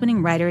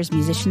prize-winning writers,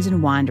 musicians,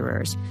 and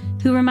wanderers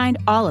who remind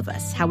all of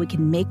us how we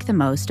can make the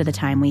most of the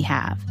time we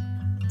have.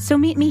 So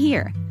meet me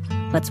here.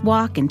 Let's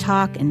walk and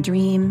talk and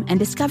dream and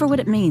discover what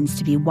it means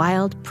to be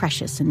wild,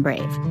 precious, and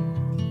brave.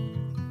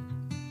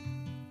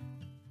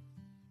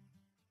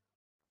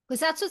 Because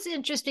that's what's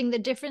interesting, the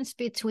difference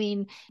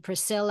between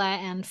Priscilla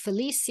and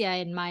Felicia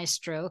in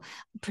Maestro.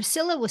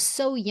 Priscilla was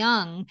so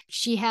young.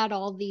 She had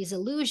all these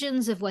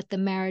illusions of what the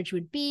marriage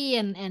would be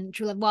and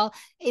true love. Well,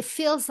 it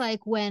feels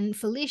like when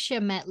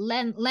Felicia met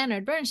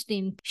Leonard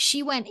Bernstein,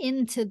 she went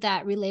into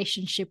that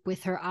relationship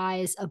with her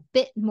eyes a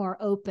bit more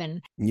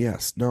open.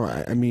 Yes. No,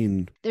 I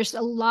mean, there's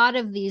a lot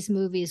of these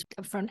movies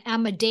from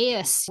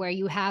Amadeus where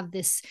you have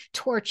this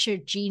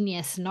tortured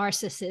genius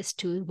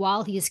narcissist who,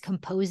 while he's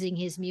composing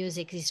his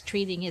music, he's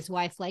treating his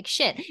wife like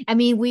shit. I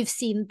mean, we've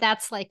seen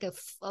that's like a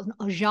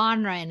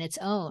genre in its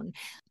own.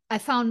 I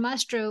found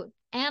Maestro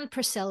and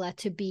Priscilla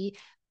to be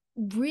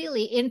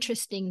really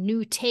interesting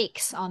new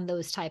takes on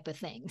those type of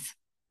things.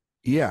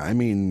 yeah, I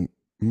mean,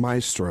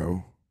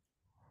 Maestro,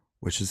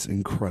 which is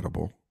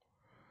incredible.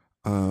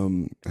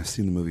 I've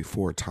seen the movie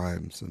 4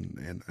 times,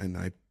 and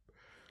I,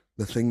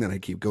 the thing that I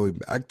keep going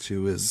back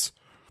to is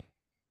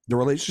the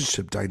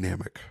relationship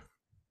dynamic.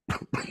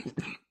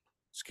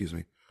 Excuse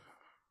me.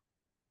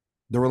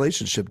 The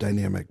relationship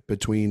dynamic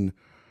between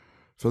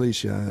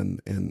Felicia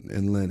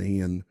and Lenny,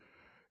 and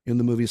in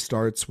the movie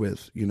starts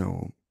with, you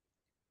know,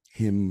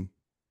 him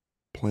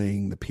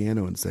playing the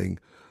piano and saying,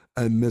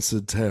 "I miss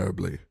it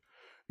terribly,"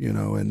 you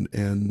know,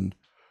 and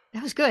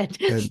that was good.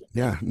 And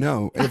yeah,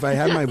 no, if I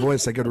had my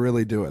voice, I could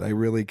really do it. I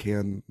really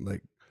can,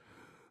 like,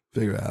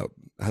 figure out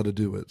how to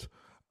do it.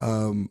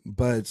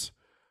 But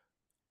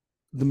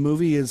the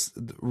movie is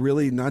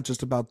really not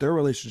just about their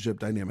relationship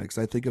dynamics.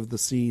 I think of the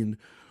scene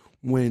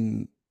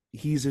when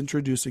he's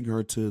introducing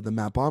her to the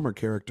Matt Bomer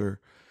character,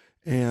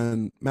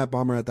 and Matt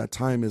Bomer at that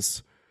time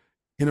is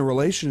in a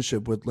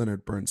relationship with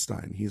Leonard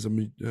Bernstein. He's a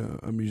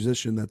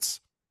musician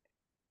that's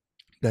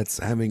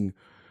having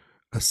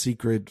a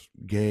secret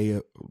gay,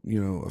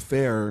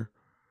 affair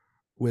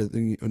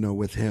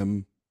with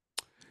him,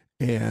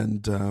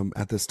 and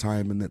at this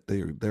time, and that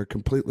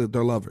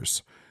they're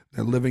lovers.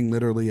 They're living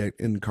literally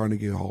in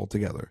Carnegie Hall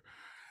together,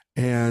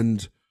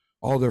 and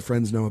all their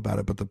friends know about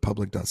it, but the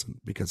public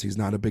doesn't, because he's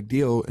not a big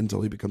deal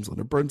until he becomes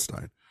Leonard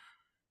Bernstein,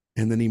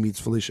 and then he meets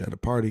Felicia at a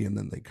party, and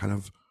then they kind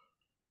of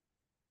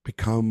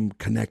become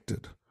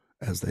connected,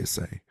 as they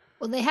say.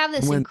 Well, they have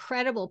this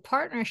incredible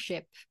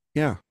partnership.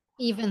 Yeah.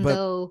 Even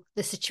though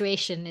the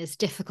situation is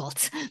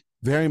difficult.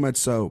 Very much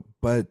so.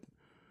 But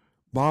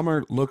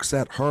Bomer looks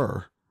at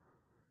her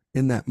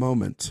in that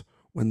moment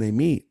when they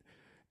meet,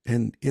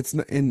 and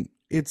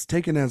it's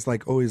taken as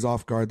like, oh, he's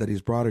off guard that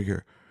he's brought her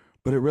here.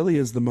 But it really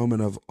is the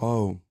moment of,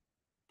 oh,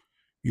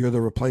 you're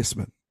the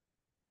replacement.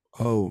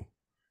 Oh,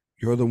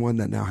 you're the one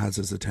that now has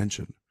his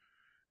attention.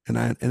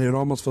 And it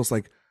almost feels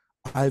like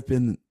I've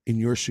been in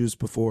your shoes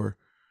before,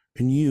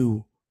 and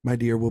you, my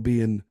dear, will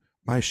be in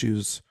my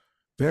shoes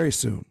very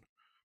soon.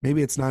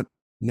 Maybe it's not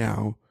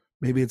now,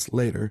 maybe it's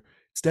later.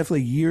 It's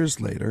definitely years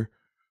later,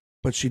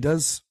 but she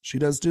does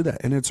do that.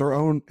 And it's her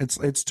own,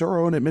 it's to her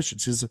own admission.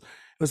 It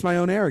was my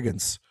own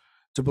arrogance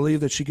to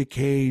believe that she could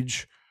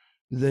cage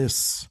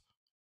these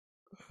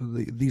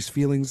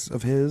feelings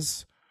of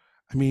his.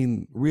 I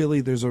mean,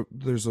 really, there's a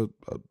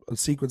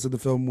sequence in the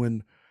film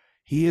when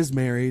he is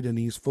married and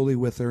he's fully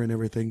with her and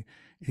everything,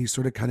 and he's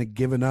sort of kind of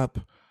given up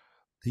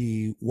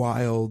the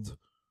wild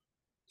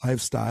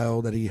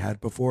lifestyle that he had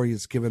before.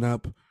 He's given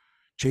up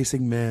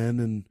chasing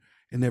men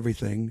and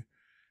everything,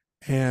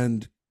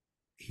 and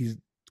he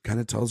kind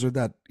of tells her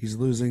that he's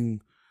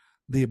losing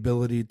the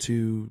ability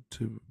to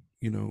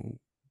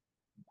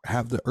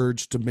have the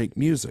urge to make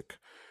music.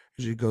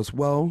 And she goes,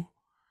 well,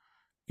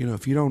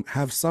 if you don't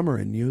have summer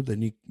in you,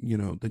 then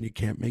you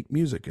can't make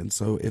music. And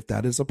so if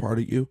that is a part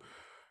of you,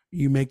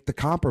 you make the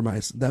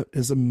compromise. That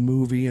is a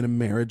movie and a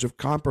marriage of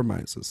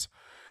compromises.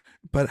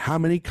 But how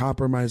many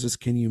compromises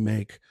can you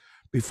make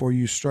before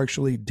you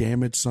structurally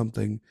damage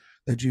something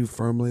that you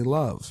firmly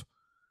love?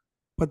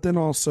 But then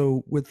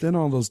also within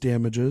all those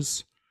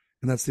damages,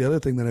 and that's the other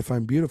thing that I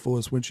find beautiful,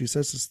 is when she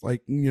says it's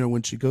like,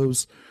 when she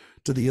goes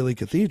to the Ely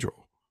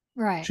Cathedral.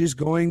 Right. She's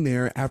going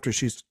there after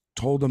she's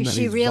told him that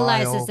she he's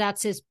realizes vile.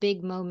 That's his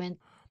big moment.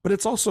 But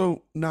it's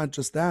also not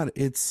just that.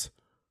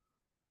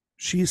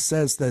 She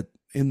says that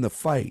in the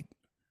fight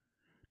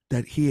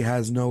that he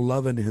has no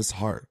love in his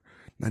heart,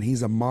 that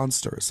he's a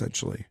monster,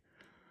 essentially.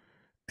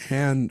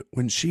 And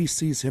when she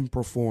sees him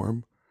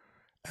perform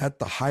at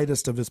the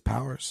highest of his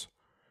powers,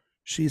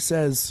 she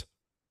says,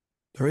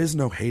 there is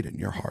no hate in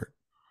your heart.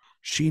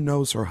 She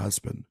knows her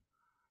husband.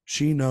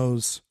 She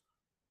knows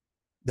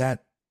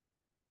that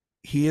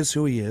he is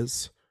who he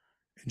is,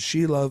 and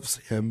she loves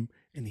him,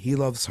 and he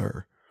loves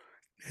her.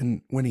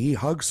 And when he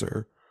hugs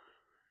her,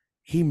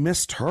 he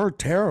missed her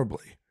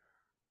terribly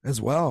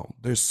as well.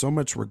 There's so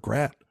much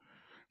regret,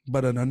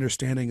 but an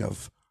understanding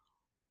of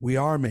we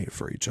are made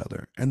for each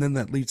other. And then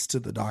that leads to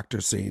the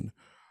doctor scene.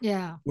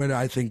 Yeah. What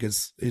I think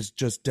is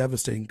just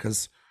devastating,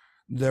 because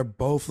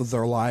both of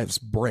their lives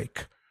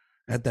break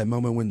at that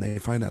moment when they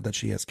find out that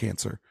she has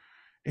cancer.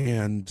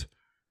 And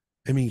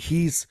I mean,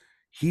 he's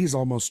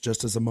almost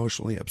just as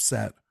emotionally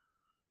upset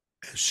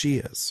as she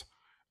is.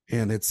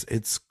 And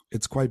it's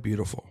quite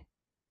beautiful.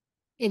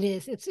 It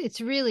is.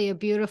 It's really a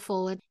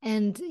beautiful,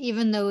 and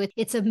even though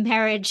it's a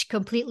marriage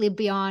completely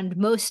beyond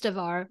most of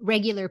our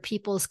regular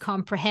people's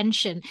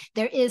comprehension,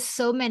 there is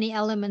so many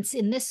elements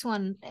in this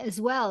one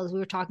as well. As we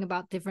were talking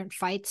about different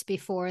fights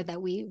before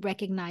that we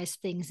recognize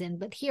things in,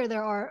 but here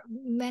there are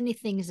many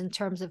things in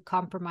terms of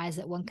compromise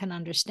that one can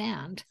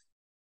understand.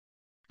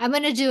 I'm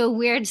going to do a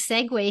weird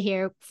segue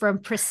here from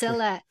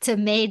Priscilla to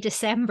May,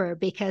 December,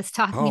 because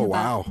talking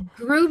about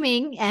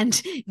grooming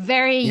and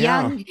very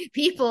young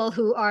people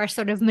who are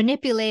sort of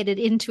manipulated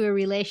into a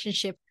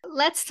relationship.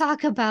 Let's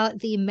talk about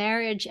the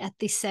marriage at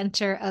the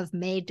center of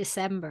May,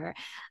 December,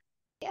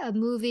 a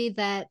movie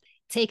that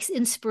takes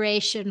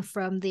inspiration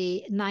from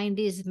the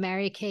 90s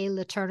Mary Kay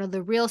Letourneau,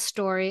 the real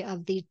story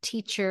of the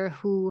teacher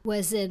who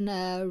was in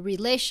a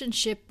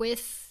relationship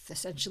with,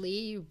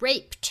 essentially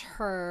raped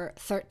her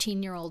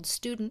 13-year-old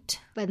student.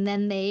 And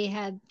then they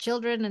had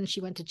children and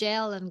she went to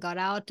jail and got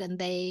out and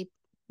they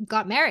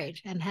got married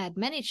and had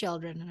many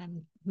children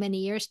and many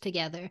years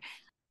together.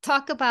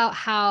 Talk about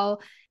how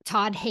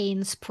Todd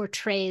Haynes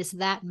portrays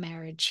that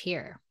marriage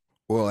here.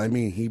 Well, I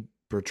mean, he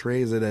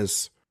portrays it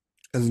as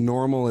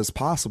normal as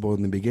possible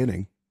in the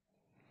beginning.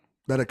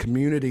 That a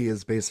community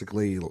is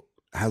basically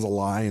has a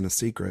lie and a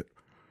secret.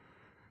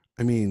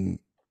 I mean,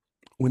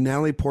 when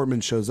Natalie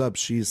Portman shows up,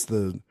 she's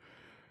the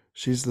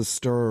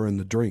stirrer in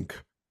the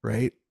drink,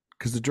 right?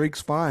 Because the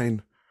drink's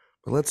fine,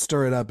 but let's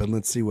stir it up and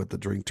let's see what the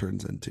drink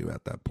turns into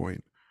at that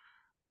point.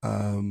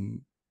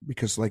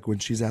 Because like when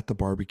she's at the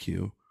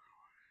barbecue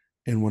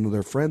and one of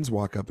their friends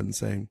walk up and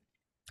say,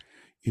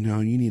 you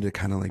know, you need to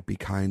kind of like be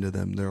kind to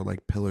them. They're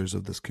like pillars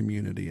of this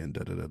community and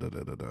da da da da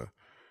da da da.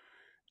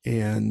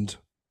 And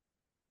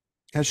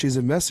as she's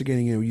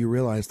investigating it, you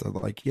realize that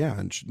like, yeah,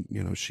 and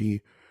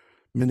she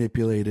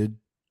manipulated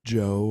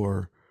Joe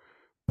or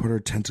put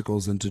her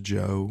tentacles into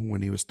Joe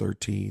when he was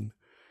 13.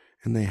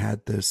 And they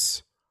had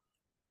this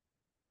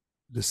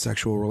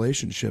sexual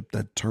relationship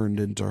that turned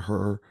into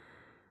her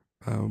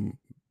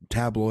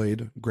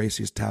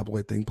Gracie's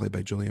tabloid thing played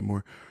by Julianne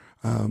Moore,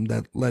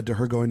 that led to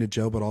her going to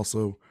jail, but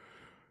also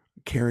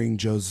carrying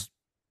Joe's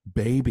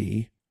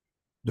baby,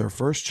 their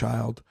first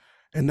child.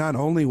 And not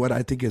only what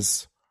I think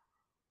is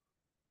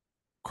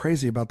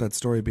crazy about that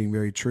story being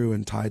very true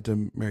and tied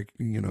to,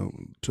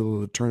 to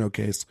the Letourneau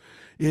case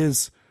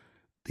is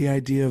the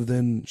idea of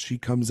then she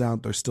comes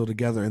out, they're still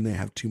together and they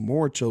have 2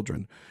 more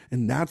children.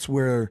 And that's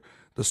where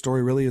the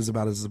story really is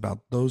about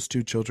those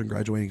 2 children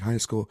graduating high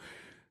school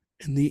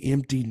and the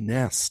empty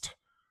nest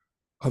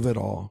of it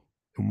all.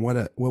 And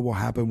what will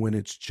happen when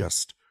it's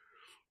just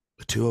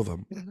the 2 of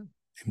them. Mm-hmm.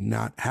 They've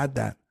not had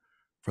that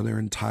for their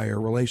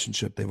entire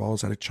relationship. They've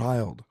always had a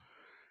child.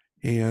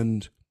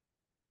 And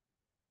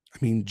I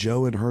mean,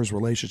 Joe and her's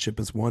relationship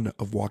is one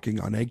of walking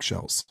on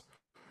eggshells.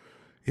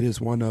 It is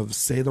one of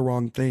say the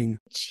wrong thing.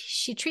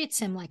 She treats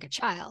him like a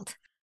child.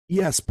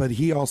 Yes, but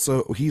he's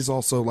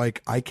also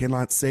like, I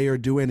cannot say or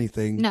do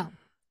anything. No.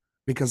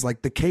 Because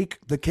like the cake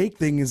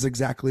thing is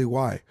exactly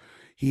why.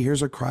 He hears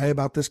her cry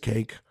about this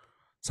cake.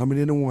 Somebody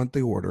didn't want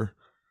the order.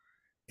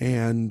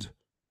 And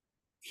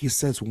he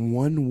says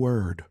one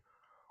word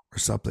or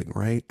something,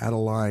 right? At a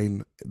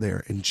line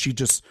there. And she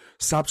just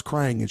stops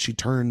crying and she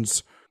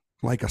turns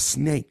like a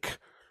snake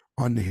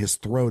on his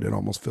throat. It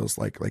almost feels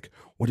like,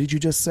 what did you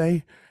just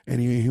say?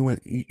 And he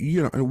went,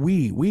 and we,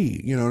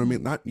 you know what I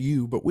mean? Not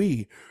you, but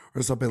we,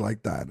 or something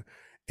like that.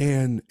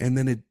 And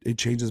then it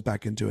changes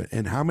back into it.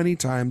 And how many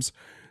times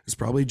is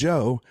probably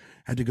Joe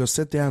had to go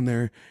sit down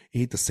there,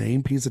 eat the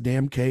same piece of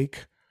damn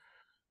cake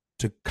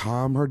to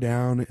calm her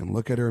down and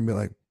look at her and be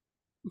like,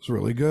 it's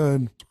really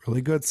good. It's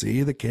really good.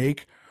 See the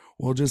cake.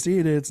 We'll just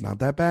eat it. It's not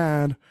that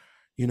bad.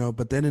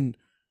 But then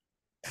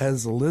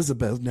as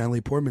Elizabeth,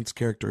 Natalie Portman's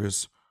character,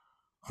 is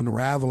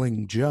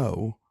unraveling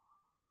Joe,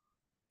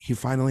 he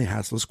finally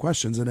has those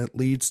questions, and it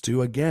leads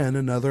to, again,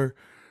 another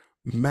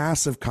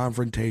massive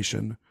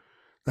confrontation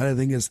that I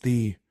think is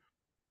the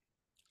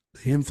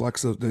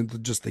influx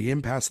of just the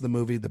impasse of the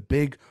movie, the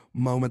big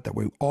moment that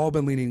we've all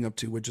been leading up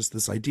to, which is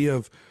this idea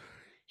of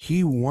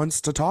he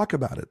wants to talk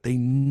about it. They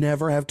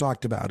never have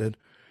talked about it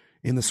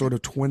in the sort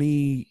of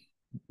 20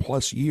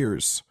 plus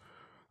years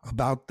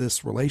about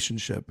this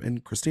relationship.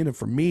 And Christina,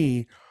 for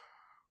me,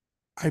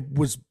 I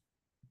was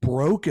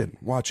broken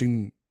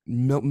watching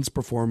Milton's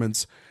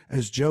performance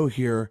as Joe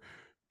here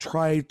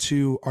try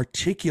to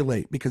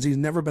articulate, because he's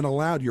never been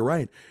allowed, you're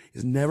right,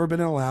 he's never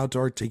been allowed to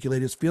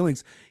articulate his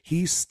feelings.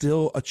 He's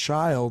still a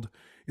child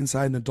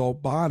inside an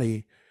adult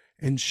body,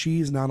 and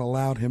she's not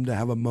allowed him to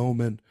have a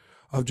moment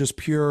of just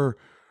pure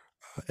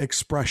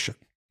expression,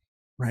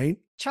 right?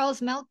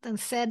 Charles Melton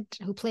said,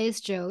 who plays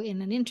Joe,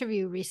 in an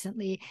interview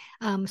recently,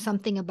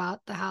 something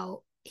about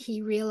how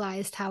he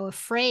realized how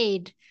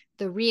afraid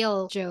the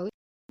real Joe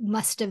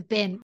must have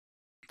been,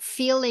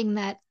 feeling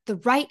that the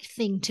right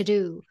thing to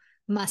do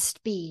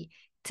must be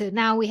to,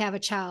 now we have a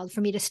child,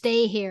 for me to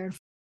stay here, and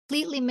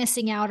completely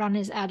missing out on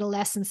his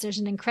adolescence. There's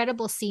an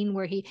incredible scene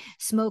where he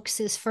smokes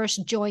his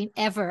first joint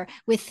ever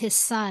with his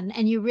son,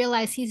 and you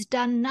realize he's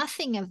done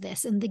nothing of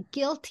this, and the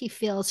guilt he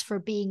feels for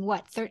being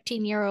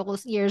 13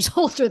 years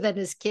older than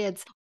his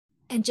kids.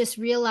 and just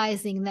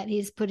realizing that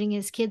he's putting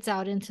his kids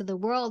out into the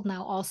world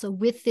now also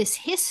with this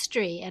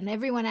history and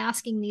everyone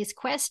asking these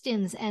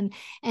questions,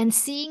 and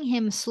seeing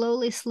him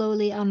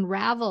slowly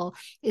unravel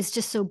is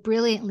just so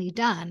brilliantly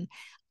done.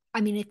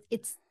 I mean,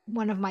 it's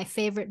one of my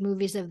favorite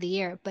movies of the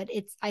year, but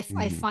I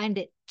find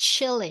it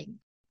chilling,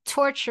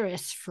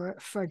 torturous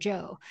for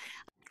Joe.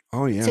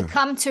 Oh, yeah. To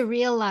come to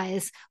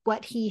realize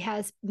what he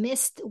has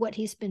missed, what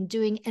he's been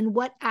doing, and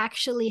what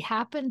actually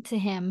happened to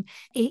him.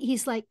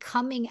 He's like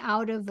coming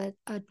out of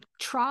a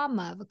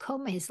trauma, of a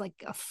coma. He's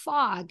like a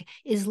fog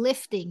is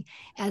lifting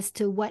as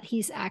to what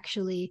he's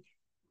actually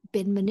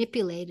been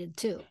manipulated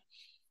to.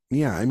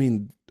 Yeah, I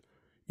mean,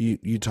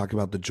 you talk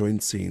about the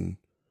joint scene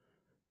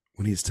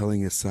when he's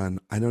telling his son,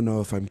 I don't know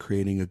if I'm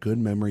creating a good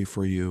memory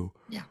for you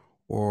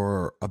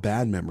or a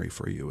bad memory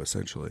for you,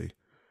 essentially.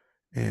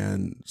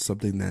 And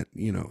something that,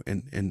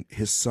 and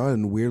his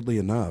son, weirdly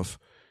enough,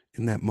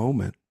 in that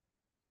moment,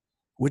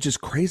 which is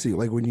crazy.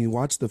 Like when you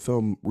watch the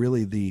film,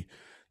 really the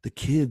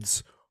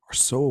kids are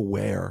so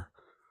aware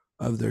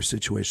of their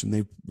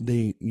situation.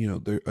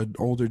 They're an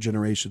older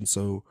generation.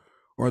 So,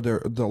 or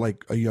they're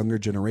like a younger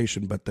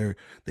generation, but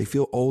they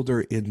feel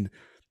older in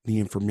the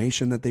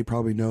information that they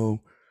probably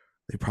know.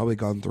 They've probably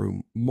gone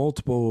through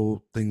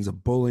multiple things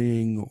of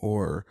bullying,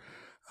 or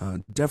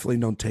definitely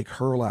don't take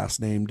her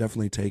last name.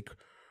 Definitely take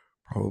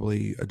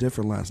probably a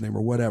different last name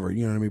or whatever,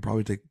 you know what I mean?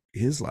 Probably take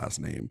his last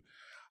name.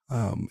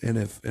 And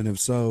if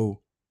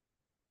so,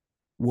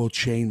 we'll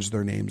change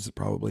their names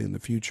probably in the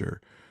future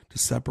to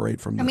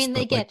separate from this. I mean,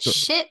 they get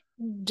shit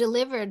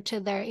delivered to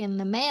their in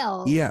the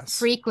mail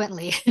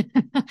frequently.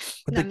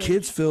 But the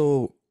kids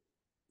feel,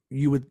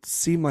 you would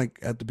seem like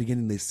at the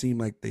beginning, they seem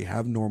like they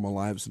have normal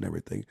lives and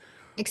everything.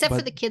 Except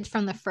for the kids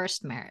from the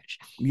first marriage.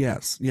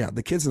 Yes. Yeah.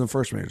 The kids in the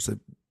first marriage, they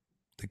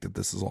think that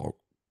this is all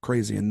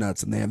crazy and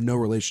nuts, and they have no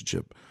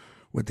relationship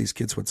with these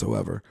kids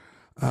whatsoever.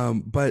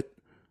 But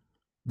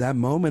that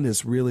moment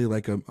is really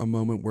like a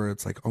moment where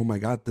it's like, oh my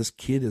God, this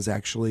kid is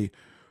actually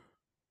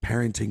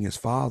parenting his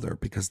father,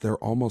 because they're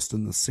almost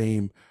in the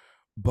same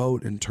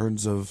boat in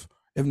terms of,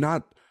 if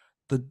not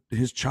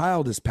his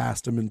child is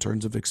past him in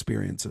terms of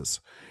experiences.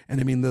 And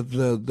I mean,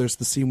 there's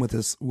the scene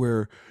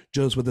where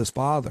Joe's with his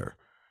father,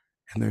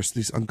 and there's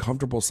these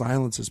uncomfortable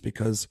silences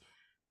because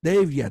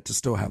they've yet to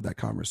still have that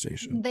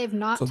conversation. They've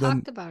not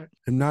talked about it.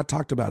 And not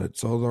talked about it.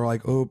 So they're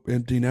like, oh,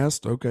 empty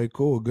nest. Okay,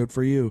 cool. Good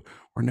for you.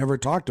 Or never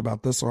talked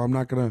about this, so I'm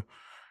not going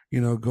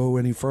to, go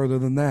any further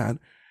than that.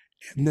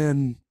 And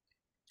then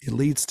it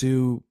leads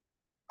to,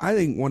 I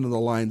think, one of the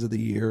lines of the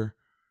year.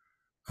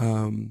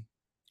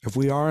 If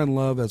we are in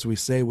love as we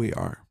say we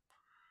are,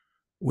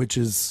 which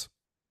is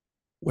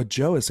what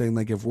Joe is saying.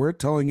 Like, if we're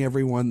telling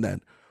everyone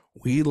that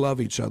we love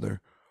each other,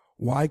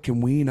 why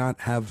can we not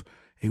have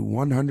a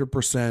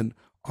 100%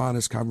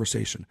 honest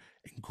conversation?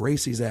 And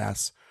Gracie's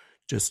ass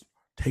just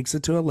takes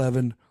it to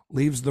 11,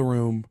 leaves the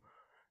room,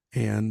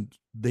 and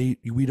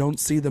we don't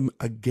see them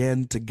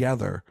again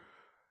together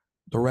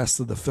the rest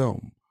of the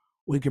film.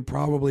 We could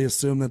probably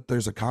assume that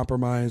there's a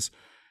compromise,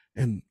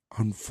 and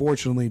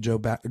unfortunately Joe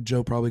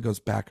probably goes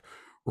back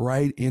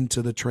right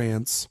into the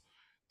trance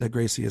that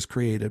Gracie has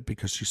created,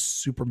 because she's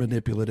super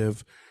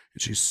manipulative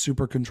and she's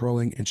super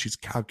controlling and she's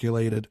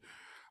calculated.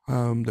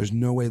 There's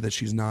no way that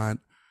she's not.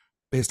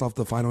 Based off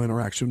the final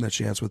interaction that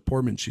she has with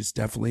Portman, she's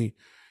definitely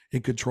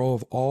in control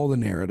of all the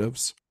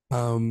narratives.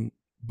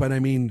 But I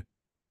mean,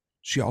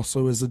 she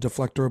also is a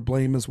deflector of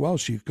blame as well.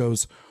 She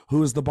goes,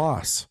 who is the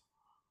boss?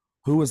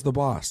 Who is the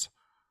boss?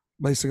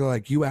 Basically,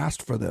 like, you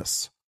asked for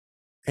this.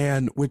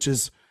 And which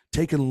is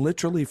taken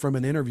literally from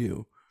an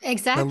interview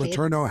exactly that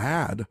Letourneau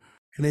had.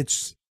 And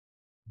it's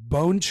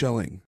bone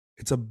chilling.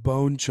 It's a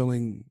bone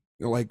chilling,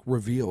 like,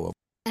 reveal.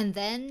 And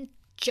then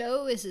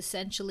Joe is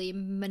essentially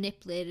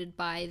manipulated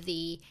by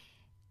the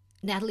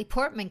Natalie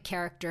Portman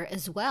character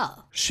as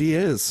well. She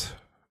is.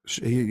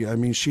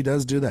 She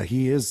does do that.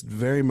 He is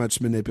very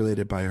much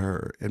manipulated by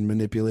her, and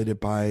manipulated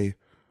by,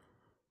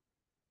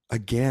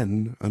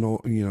 again,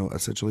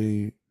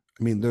 essentially,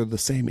 I mean, they're the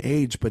same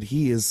age, but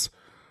he's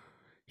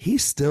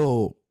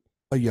still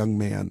a young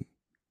man.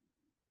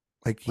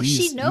 Like,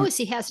 she knows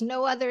he has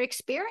no other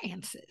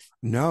experiences.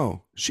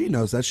 No, she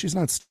knows that. She's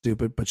not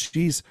stupid, but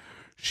she's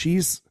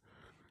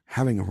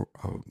having a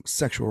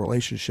sexual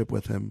relationship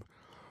with him,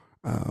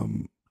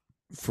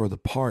 for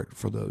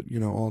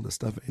all this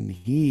stuff. And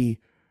he,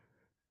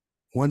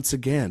 once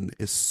again,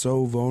 is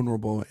so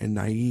vulnerable and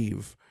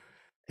naive,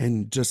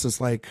 and just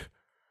is like,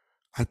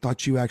 I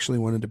thought you actually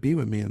wanted to be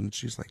with me. And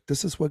she's like,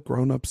 this is what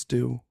grown-ups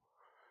do.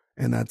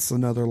 And that's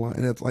another line.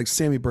 And it's like,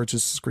 Sammy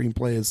Birch's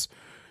screenplay is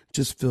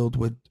just filled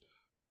with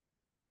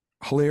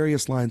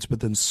hilarious lines, but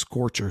then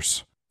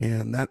scorchers.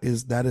 And that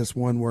is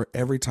one where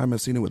every time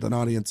I've seen it with an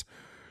audience,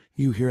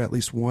 you hear at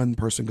least one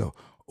person go,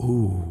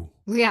 ooh.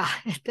 Yeah.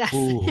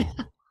 Ooh.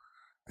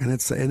 But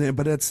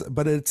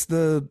it's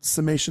the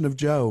summation of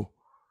Joe,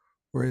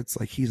 where it's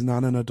like, he's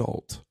not an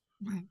adult,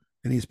 right,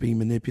 and he's being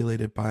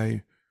manipulated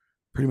by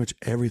pretty much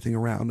everything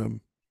around him,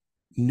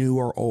 new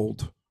or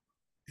old.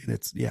 And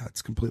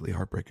it's completely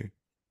heartbreaking.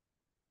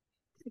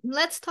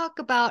 Let's talk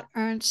about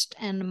Ernst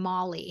and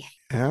Molly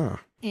Yeah.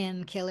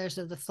 in Killers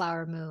of the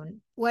Flower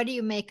Moon. What do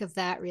you make of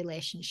that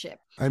relationship?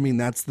 I mean,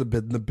 that's the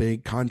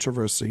big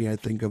controversy, I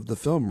think, of the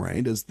film,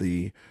 right? Is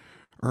the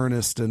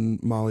Ernest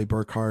and Molly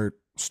Burkhart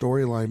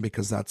storyline,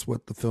 because that's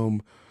what the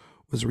film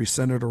was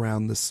recentered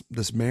around,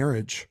 this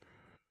marriage.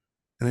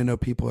 And I know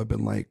people have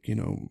been like,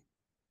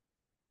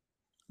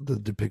 the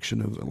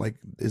depiction of like,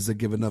 is it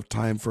give enough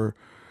time for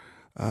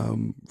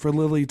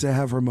Lily to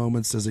have her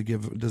moments? Does it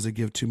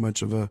give too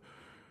much of a,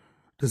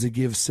 does it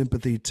give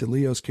sympathy to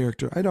Leo's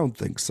character? I don't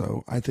think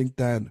so. I think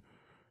that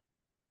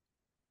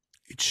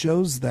it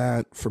shows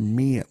that, for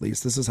me at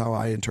least, this is how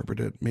I interpret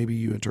it. Maybe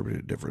you interpret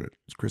it different,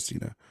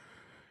 Christina.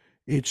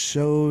 It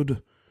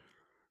showed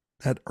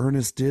that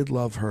Ernest did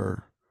love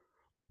her,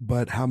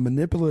 but how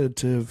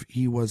manipulative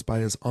he was by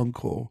his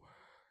uncle.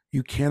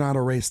 You cannot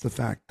erase the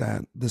fact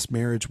that this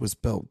marriage was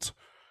built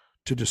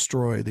to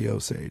destroy the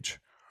Osage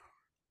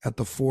at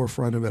the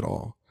forefront of it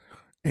all.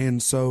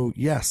 And so,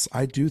 yes,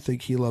 I do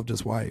think he loved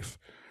his wife.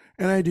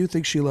 And I do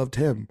think she loved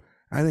him.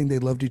 I think they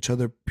loved each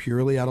other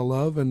purely out of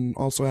love and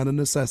also out of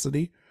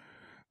necessity.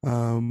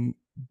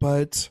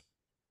 But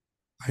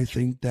I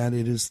think that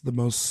it is the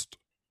most,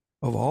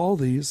 of all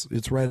these,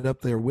 it's right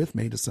up there with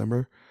May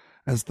December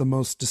as the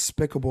most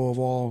despicable of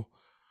all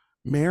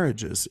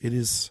marriages.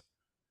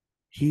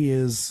 He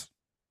is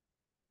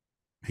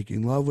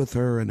making love with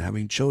her and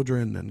having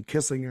children and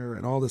kissing her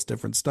and all this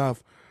different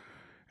stuff,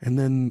 and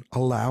then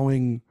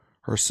allowing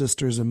her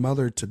sisters and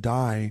mother to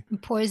die.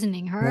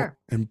 Poisoning her.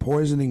 And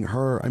poisoning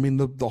her. I mean,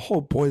 the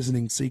whole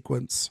poisoning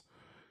sequence,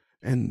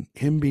 and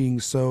him being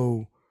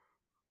so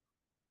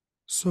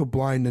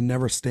blind and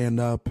never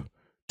stand up,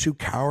 too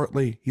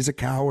cowardly. He's a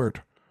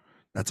coward.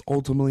 That's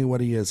ultimately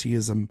what he is.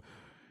 He's an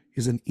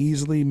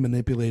easily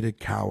manipulated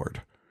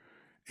coward.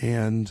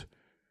 And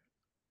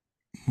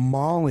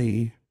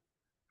Molly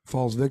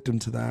falls victim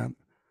to that.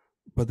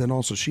 But then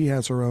also she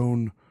has her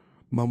own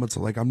moments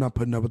of like, I'm not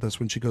putting up with this,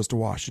 when she goes to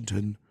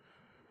Washington,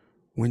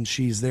 when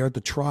she's there at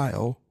the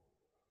trial,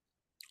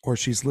 or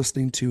she's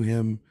listening to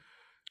him,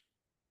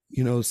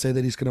 say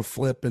that he's going to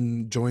flip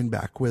and join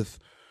back with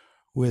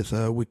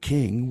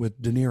King,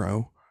 with De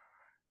Niro.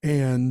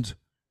 And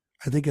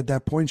I think at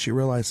that point she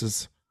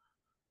realizes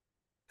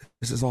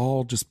this has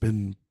all just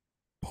been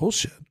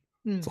bullshit.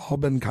 It's all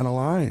been kind of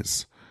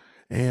lies.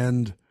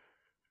 And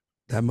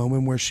that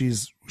moment where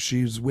she's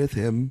with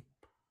him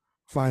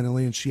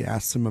finally, and she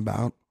asks him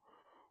about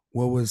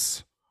what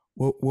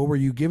were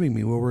you giving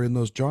me? What were in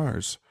those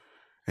jars?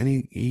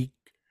 And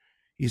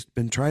he's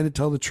been trying to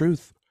tell the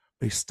truth,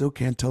 but he still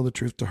can't tell the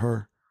truth to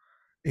her.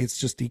 It's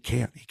just, he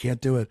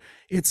can't do it.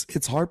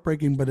 It's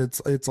heartbreaking, but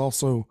it's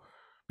also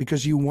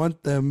because you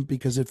want them,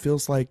 because it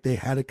feels like they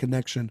had a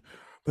connection,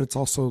 but it's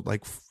also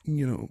like,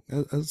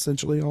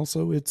 essentially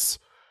also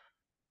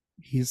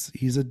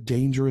he's a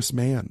dangerous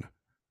man.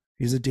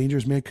 He's a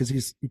dangerous man because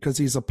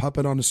he's a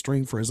puppet on a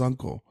string for his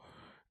uncle.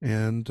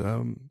 And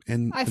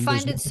I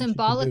find it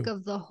symbolic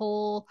of the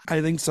whole. I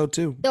think so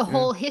too. The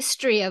whole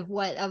history of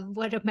what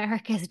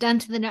America has done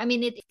to the. I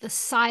mean, the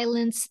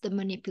silence, the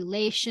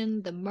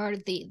manipulation, the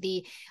murder,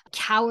 the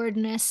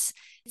cowardness.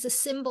 It's a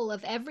symbol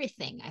of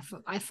everything.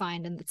 I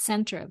find in the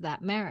center of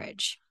that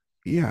marriage.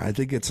 Yeah, I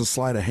think it's a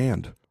sleight of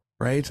hand,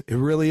 right? It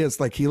really is.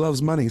 Like, he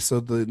loves money, so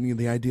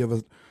the idea of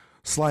a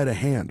sleight of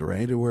hand,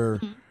 right? Where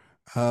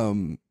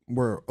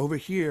we're over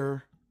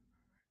here.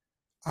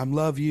 I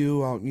love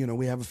you.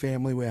 We have a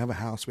family, we have a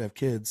house, we have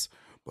kids.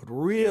 But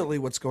really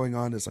what's going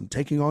on is I'm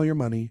taking all your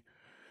money.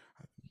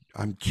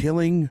 I'm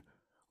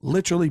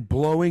literally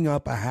blowing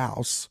up a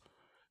house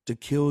to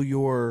kill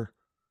your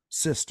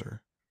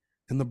sister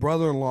and the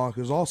brother-in-law,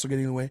 who's also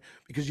getting in the way.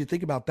 Because you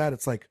think about that,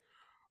 it's like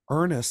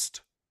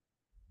Ernest,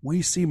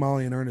 we see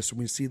Molly and Ernest, and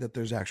we see that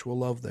there's actual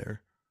love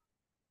there.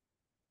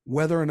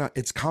 Whether or not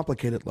it's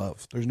complicated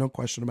love, there's no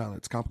question about it.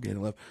 It's complicated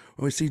love.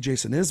 When we see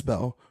Jason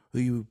Isbell, who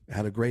you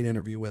had a great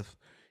interview with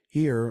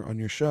here on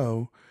your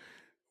show,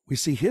 we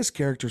see his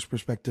character's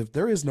perspective.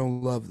 There is no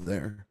love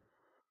there.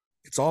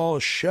 It's all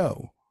a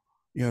show.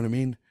 You know what I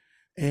mean?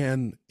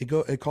 And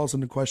it calls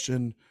into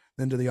question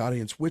then to the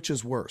audience, which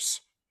is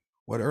worse,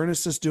 what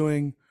Ernest is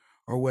doing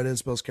or what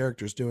Isbell's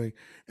character is doing?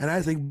 And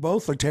I think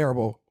both are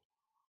terrible.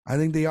 I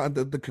think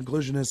the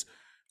conclusion is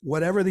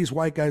whatever these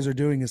white guys are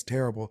doing is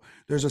terrible.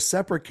 There's a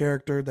separate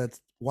character that's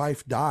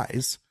wife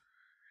dies.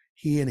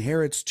 He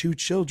inherits 2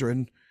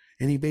 children,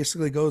 and he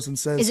basically goes and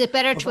says, is it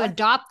better to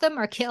adopt them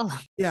or kill them?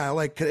 Yeah,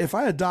 like, if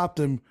I adopt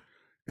them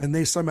and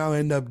they somehow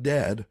end up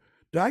dead,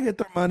 do I get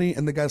their money?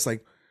 And the guy's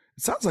like,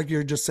 it sounds like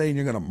you're just saying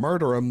you're going to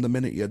murder them the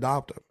minute you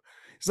adopt them.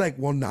 He's like,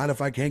 well, not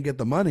if I can't get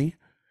the money,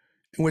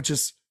 which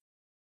is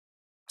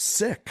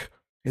sick.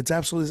 It's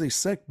absolutely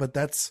sick, but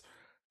that's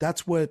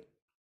what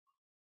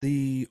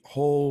the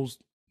whole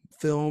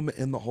film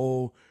and the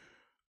whole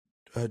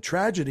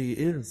tragedy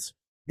is.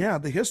 Yeah,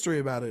 the history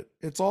about it.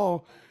 It's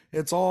all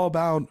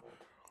about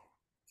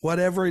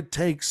whatever it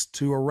takes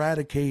to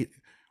eradicate,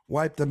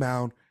 wipe them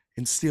out,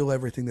 and steal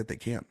everything that they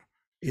can.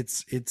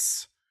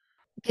 It's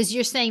Because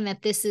you're saying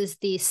that this is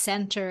the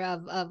center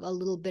of a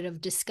little bit of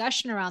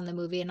discussion around the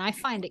movie, and I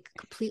find it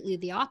completely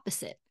the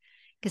opposite.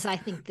 Because I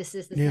think this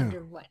is the center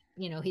of what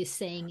he's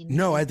saying.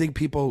 No, I think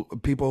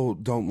people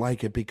don't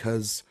like it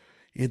because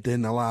it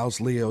then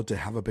allows Leo to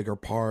have a bigger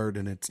part,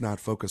 and it's not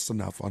focused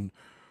enough on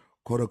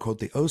quote unquote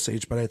the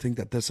Osage. But I think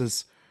that this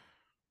is,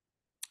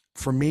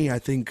 for me, I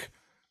think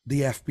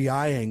the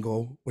FBI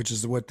angle, which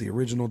is what the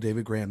original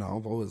David Grant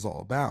novel is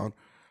all about.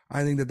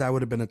 I think that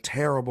would have been a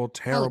terrible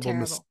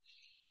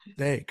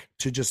mistake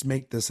to just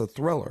make this a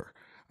thriller.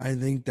 I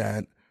think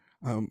that,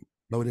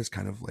 though it is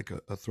kind of like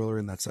a thriller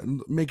in that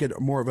sense, make it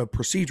more of a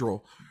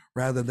procedural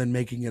rather than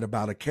making it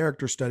about a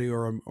character study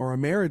or a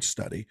marriage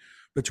study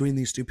between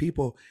these two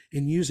people,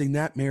 and using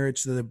that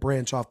marriage to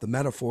branch off the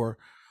metaphor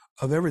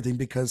of everything.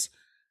 Because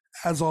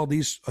as all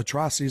these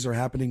atrocities are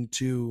happening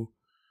to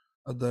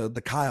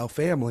the Kyle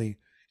family,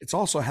 it's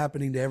also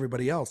happening to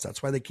everybody else.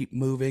 That's why they keep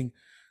moving.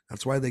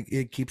 That's why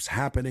it keeps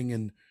happening,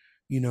 and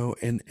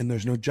and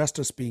there's no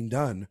justice being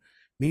done.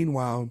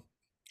 Meanwhile,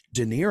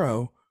 De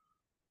Niro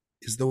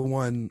is the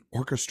one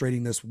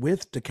orchestrating this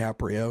with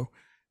DiCaprio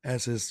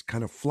as his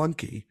kind of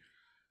flunky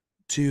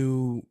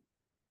to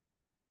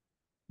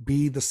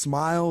be the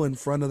smile in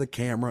front of the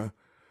camera,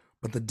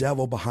 but the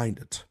devil behind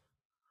it.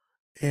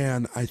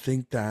 And I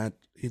think that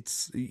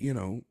it's,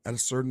 at a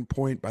certain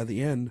point by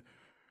the end,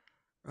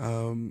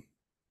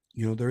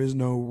 there is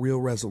no real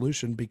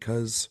resolution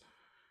because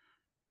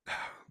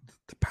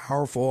the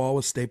powerful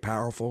always stay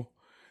powerful,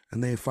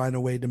 and they find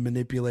a way to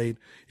manipulate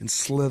and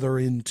slither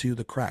into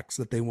the cracks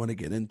that they want to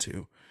get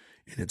into.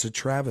 And it's a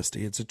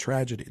travesty. It's a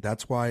tragedy.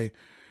 That's why,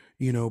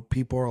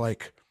 people are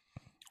like,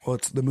 well,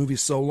 it's the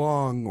movie's so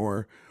long,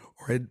 or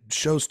it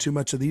shows too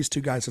much of these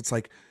two guys. It's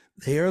like,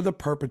 they are the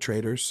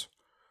perpetrators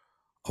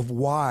of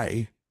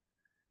why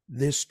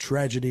this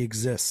tragedy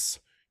exists.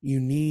 You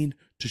need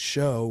to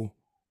show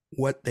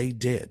what they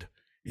did.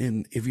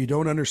 And if you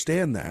don't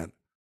understand that,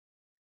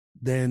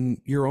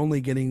 then you're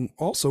only getting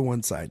also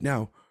one side.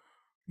 Now,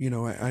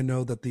 I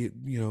know that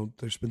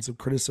there's been some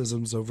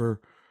criticisms over,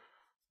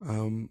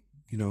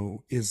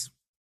 is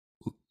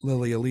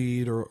Lily a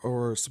lead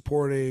or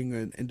supporting,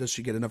 and does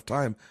she get enough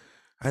time?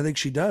 I think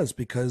she does,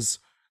 because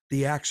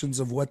the actions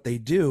of what they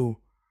do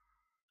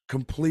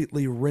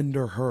completely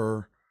render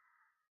her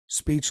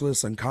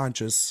speechless,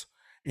 unconscious,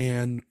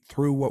 and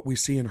through what we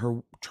see in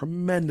her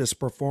tremendous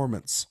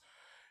performance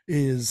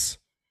is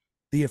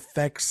the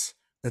effects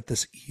that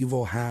this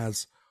evil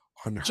has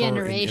on her and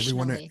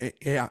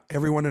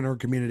everyone in her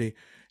community.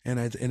 And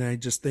I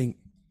just think,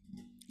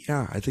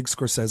 I think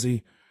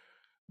Scorsese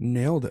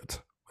nailed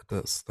it with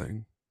this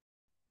thing.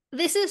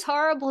 This is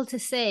horrible to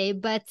say,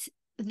 but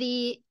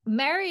the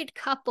married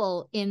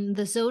couple in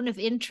The Zone of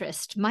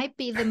Interest might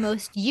be the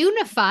most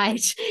unified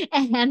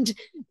and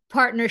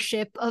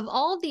partnership of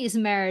all these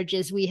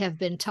marriages we have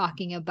been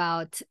talking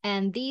about.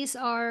 And these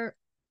are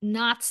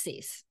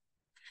Nazis.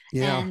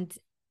 Yeah. And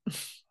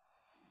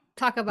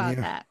talk about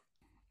that.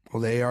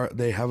 Well,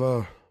 they have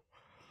a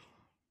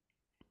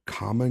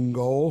common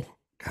goal.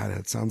 God,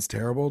 that sounds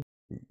terrible.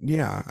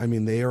 Yeah, I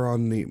mean, they are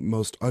on the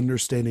most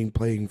understanding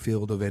playing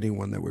field of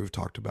anyone that we've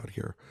talked about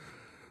here.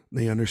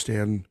 They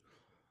understand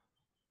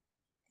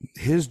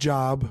his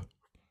job.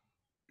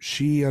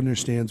 She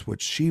understands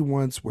what she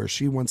wants, where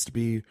she wants to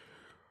be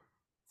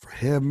for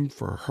him,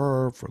 for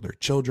her, for their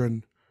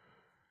children.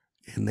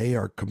 And they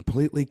are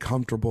completely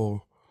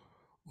comfortable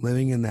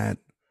living in that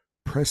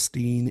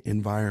pristine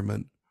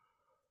environment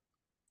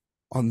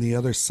on the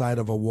other side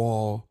of a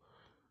wall,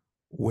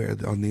 where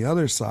on the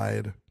other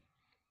side,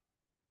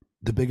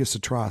 the biggest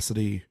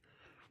atrocity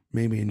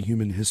maybe in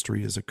human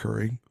history is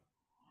occurring,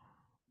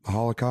 the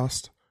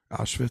Holocaust,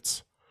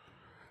 Auschwitz.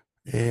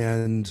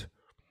 And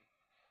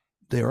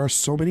there are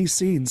so many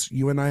scenes.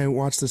 You and I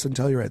watched this in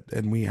Telluride,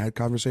 and we had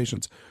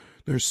conversations.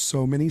 There's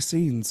so many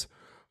scenes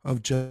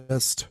of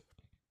just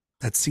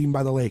that scene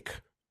by the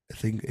lake, I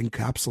think,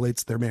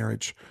 encapsulates their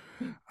marriage.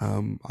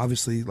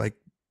 Obviously, like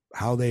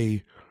how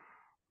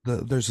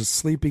there's a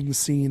sleeping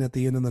scene at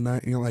the end of the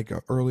night, like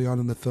early on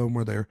in the film,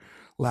 where they're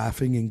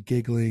laughing and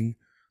giggling,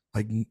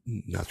 like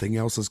nothing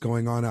else is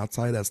going on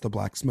outside as the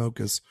black smoke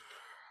is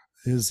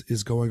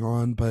going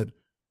on. But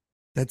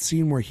that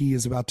scene where he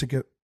is about to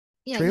get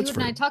transferred. You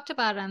and I talked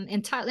about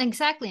in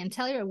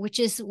Telluride, which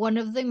is one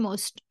of the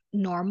most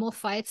normal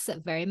fights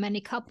that very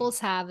many couples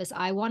have, is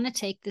I want to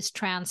take this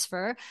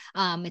transfer.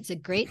 It's a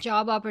great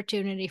job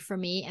opportunity for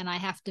me, and I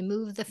have to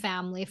move the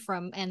family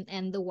from,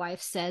 and the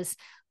wife says,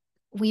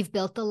 we've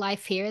built a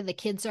life here. The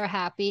kids are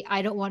happy.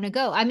 I don't want to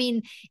go. I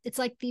mean, it's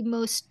like the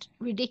most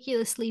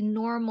ridiculously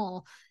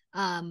normal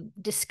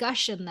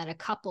discussion that a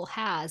couple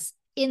has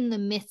in the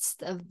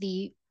midst of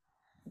the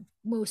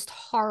most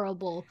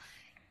horrible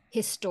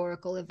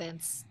historical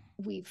events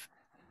we've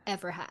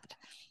ever had.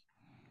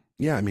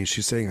 Yeah, I mean,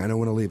 she's saying, I don't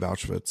want to leave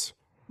Auschwitz.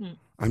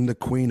 I'm the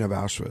queen of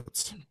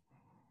Auschwitz.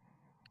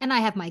 And I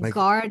have my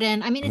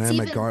garden. I mean,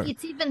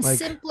 it's even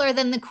simpler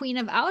than the Queen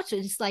of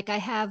Auschwitz. It's like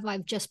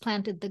I've just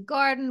planted the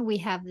garden. We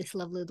have this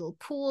lovely little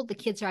pool. The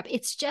kids are up.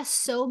 It's just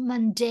so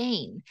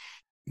mundane.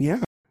 Yeah.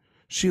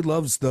 she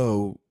loves,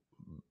 though,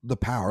 the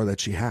power that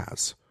she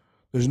has.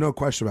 There's no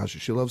question about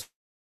it. She loves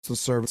the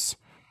service.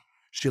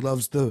 She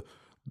loves the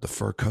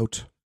fur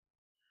coat.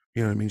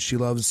 You know what I mean? She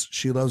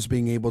loves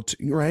being able to,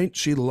 right?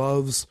 She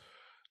loves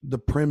the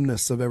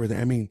primness of everything.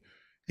 I mean,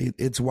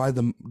 it's why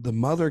the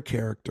mother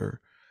character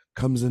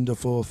comes into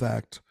full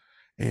effect,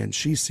 and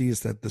she sees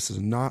that this is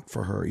not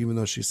for her, even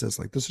though she says,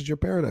 like, this is your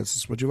paradise.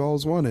 This is what you've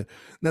always wanted.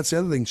 And that's the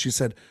other thing. She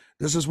said,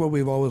 this is what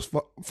we've always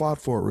fought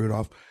for,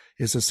 Rudolph,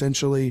 is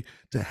essentially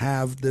to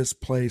have this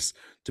place,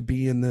 to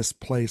be in this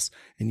place.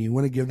 And you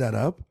want to give that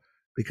up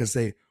because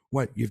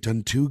you've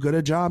done too good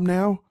a job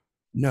now?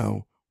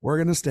 No, we're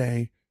going to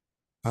stay.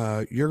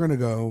 You're going to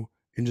go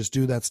and just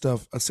do that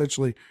stuff.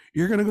 Essentially,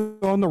 you're going to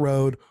go on the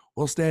road.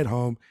 We'll stay at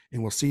home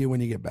and we'll see you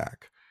when you get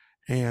back.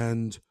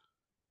 And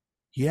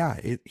yeah,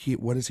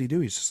 what does he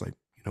do? He's just like,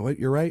 you know what?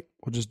 You're right.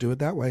 We'll just do it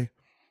that way.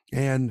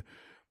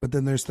 But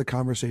then there's the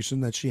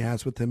conversation that she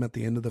has with him at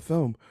the end of the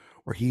film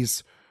where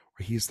he's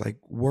like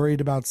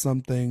worried about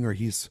something, or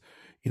he's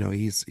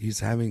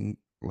having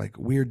like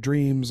weird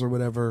dreams or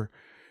whatever.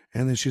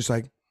 And then she's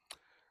like,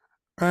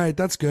 all right,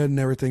 that's good and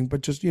everything,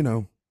 but just,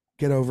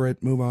 get over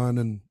it, move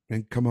on,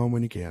 and come home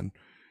when you can.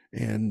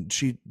 And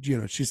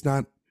she's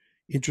not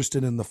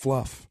interested in the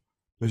fluff.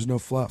 There's no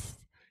fluff.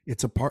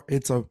 It's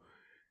a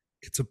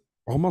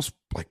almost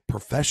like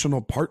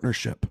professional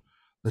partnership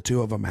the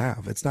two of them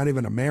have. It's not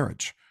even a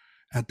marriage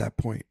at that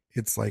point.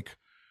 It's like,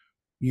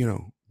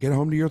 get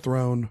home to your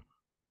throne.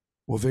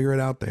 We'll figure it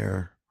out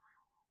there.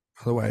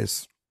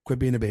 Otherwise, quit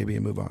being a baby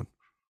and move on.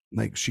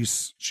 Like,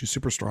 she's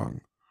super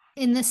strong.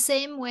 In the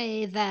same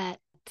way that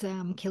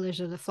Killers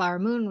of the Flower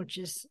Moon, which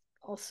is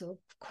also,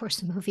 of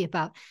course, a movie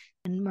about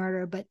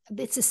murder, but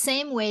it's the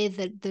same way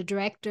that the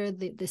director,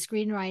 the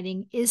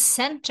screenwriting is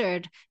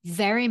centered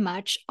very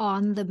much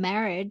on the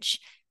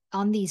marriage,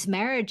 on these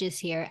marriages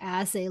here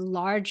as a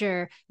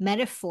larger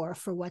metaphor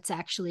for what's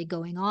actually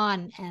going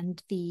on,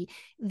 and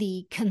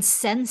the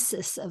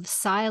consensus of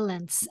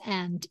silence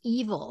and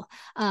evil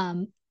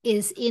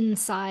is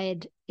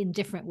inside in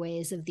different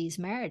ways of these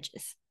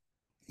marriages.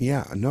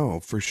 Yeah,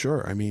 no, for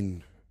sure. I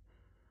mean,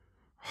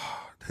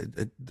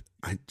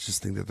 I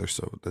just think that they're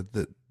so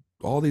that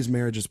all these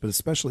marriages, but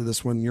especially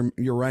this one,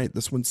 you're right.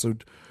 This one's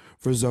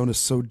for Zone is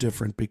so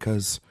different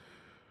because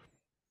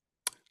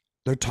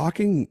they're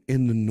talking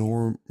in the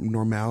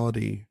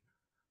normality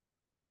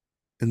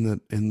in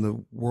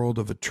the world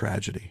of a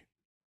tragedy.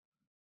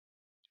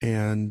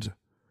 And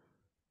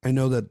I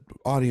know that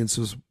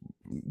audiences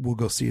will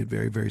go see it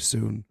very, very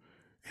soon.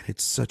 And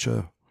it's such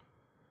a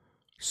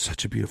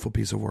beautiful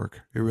piece of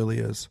work. It really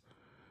is.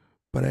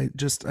 But I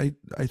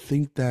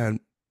think that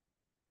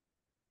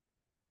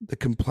the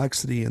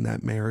complexity in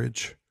that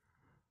marriage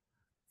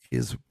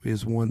is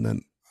one that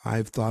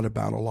I've thought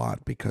about a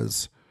lot,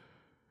 because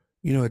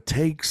it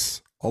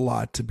takes a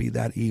lot to be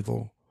that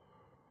evil,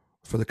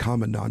 for the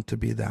commandant to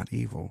be that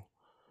evil,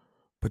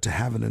 but to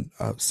have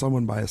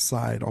someone by his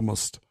side,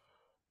 definitely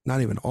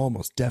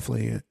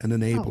an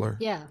enabler. Oh,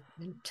 yeah,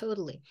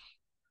 totally.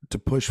 To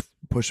push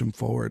him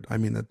forward. I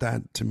mean,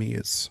 that to me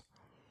is,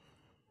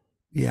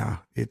 yeah,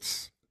 it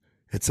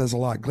says a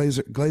lot.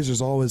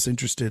 Glazer's always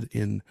interested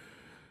in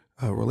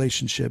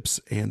relationships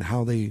and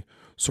how they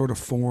sort of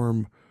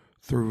form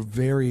through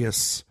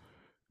various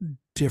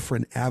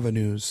different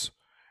avenues.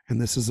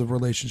 And this is a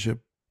relationship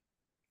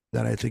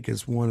that I think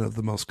is one of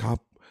the most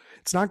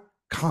it's not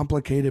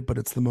complicated, but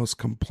it's the most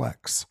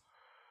complex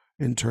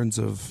in terms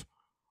of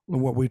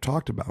what we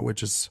talked about,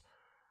 which is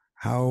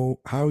how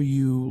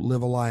you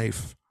live a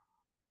life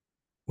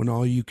when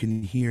all you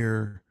can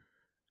hear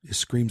is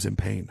screams in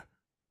pain,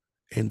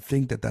 and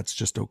think that that's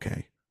just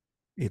okay.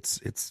 It's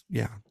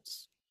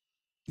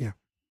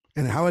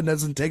and how it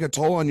doesn't take a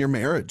toll on your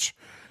marriage.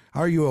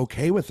 How are you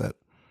okay with it?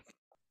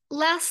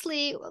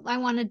 Lastly, I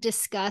want to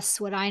discuss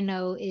what I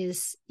know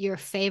is your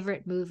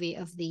favorite movie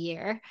of the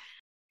year.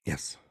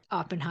 Yes.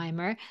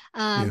 Oppenheimer,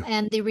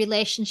 and the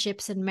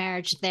relationships and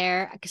marriage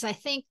there, because I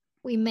think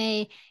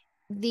the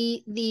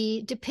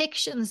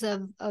depictions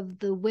of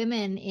the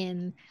women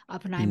in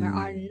Oppenheimer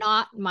are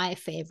not my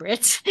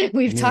favorite.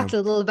 We've talked a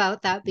little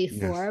about that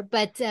before,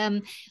 but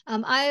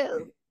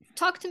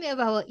talk to me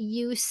about what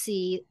you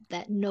see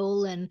that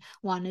Nolan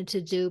wanted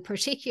to do,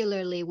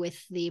 particularly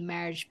with the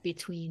marriage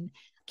between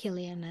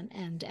Cillian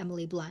and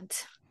Emily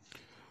Blunt.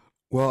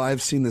 Well,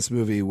 I've seen this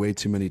movie way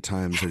too many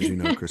times, as you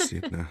know,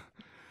 Christina.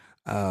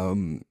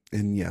 And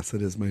yes,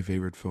 it is my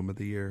favorite film of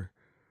the year.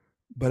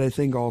 But I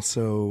think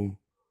also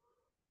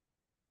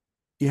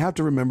you have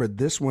to remember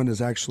this one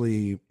is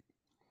actually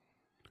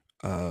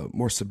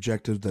more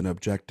subjective than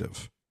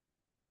objective,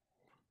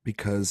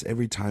 because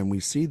every time we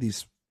see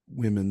these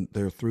women,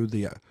 they're through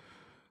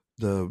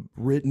the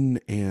written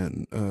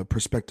and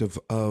perspective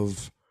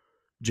of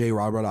J.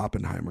 Robert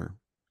Oppenheimer.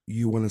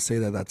 You want to say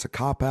that that's a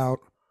cop-out.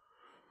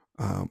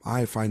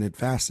 I find it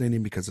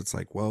fascinating because it's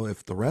like, well,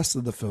 if the rest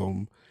of the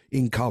film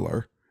in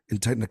color, in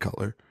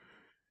Technicolor,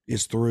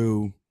 is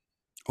through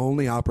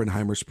only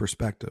Oppenheimer's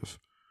perspective,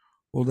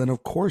 well, then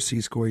of course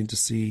he's going to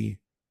see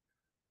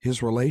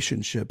his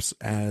relationships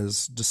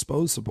as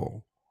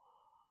disposable.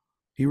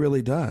 He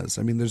really does.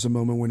 I mean, there's a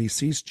moment when he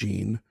sees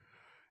Jean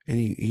and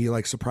he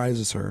like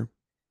surprises her,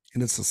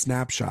 and it's a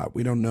snapshot.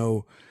 We don't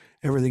know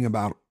everything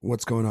about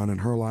what's going on in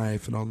her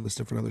life and all this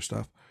different other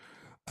stuff.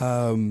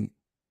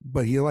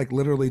 But he like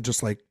literally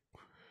just like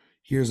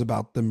hears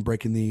about them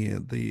breaking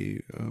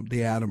the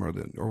atom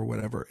or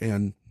whatever,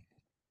 and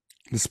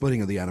the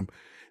splitting of the atom,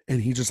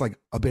 and he just like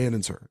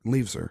abandons her and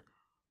leaves her.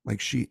 Like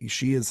she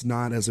is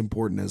not as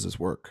important as his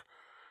work.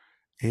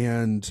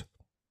 And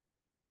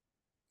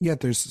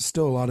yet there's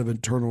still a lot of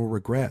internal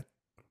regret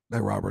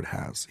that Robert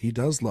has. He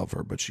does love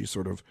her, but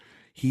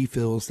he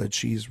feels that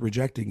she's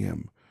rejecting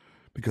him,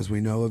 because we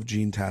know of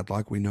Jean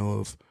Tadlock. We know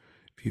of,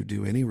 if you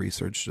do any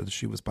research, that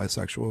she was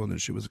bisexual and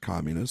that she was a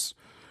communist,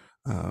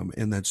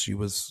 and that she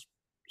was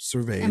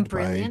surveyed and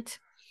brilliant.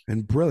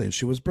 Brilliant.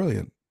 She was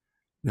brilliant.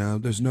 Now,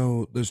 there's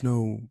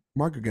no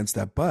mark against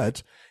that.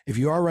 But if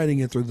you are writing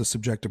it through the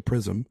subjective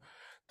prism,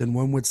 then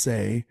one would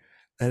say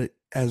that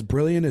as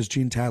brilliant as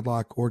Jean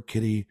Tadlock or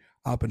Kitty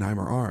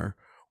Oppenheimer are,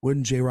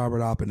 wouldn't J.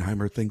 Robert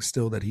Oppenheimer think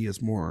still that he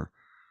is more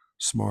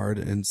smart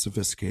and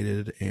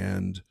sophisticated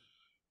and,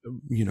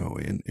 you know,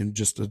 and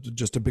just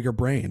a bigger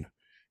brain,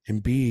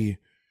 and be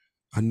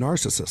a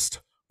narcissist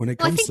when it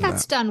comes to that? I think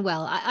that's done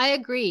well. I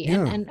agree.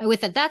 Yeah. And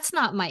with that, that's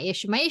not my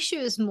issue. My issue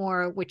is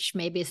more, which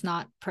maybe is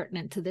not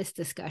pertinent to this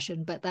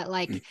discussion, but that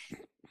like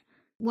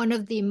one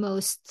of the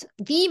most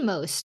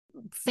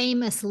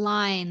famous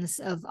lines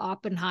of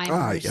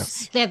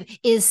Oppenheimer's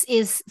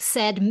is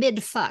said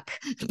mid-fuck,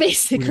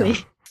 basically.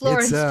 Yeah.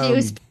 Florence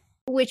Pugh's,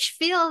 which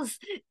feels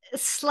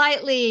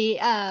slightly,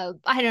 I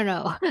don't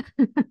know.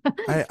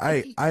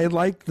 I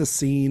like the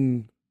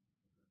scene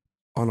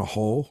on a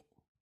whole.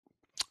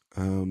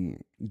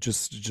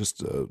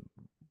 Just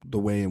the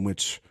way in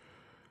which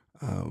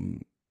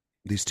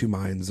these two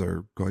minds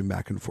are going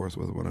back and forth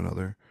with one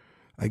another.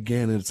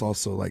 Again, it's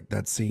also like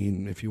that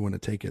scene, if you want to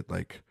take it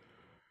like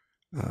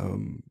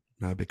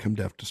I become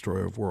deaf,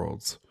 destroyer of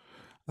worlds,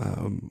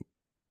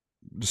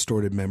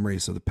 distorted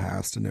memories of the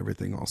past and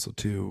everything also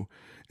too.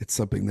 It's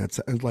something that's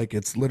like,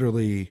 it's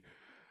literally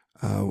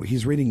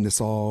he's reading this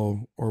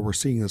all, or we're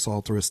seeing this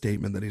all through a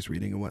statement that he's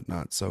reading and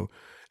whatnot. So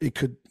he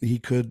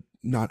could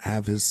not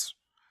have his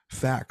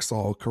facts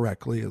all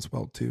correctly as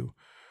well too,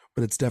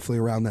 but it's definitely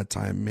around that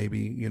time, maybe,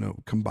 you know,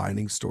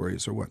 combining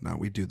stories or whatnot.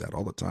 We do that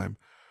all the time.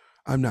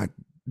 I'm not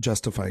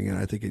justifying it.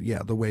 I think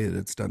the way that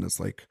it's done is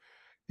like,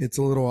 it's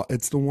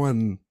the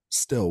one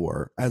still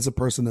where, as a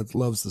person that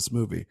loves this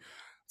movie,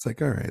 it's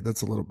like, all right,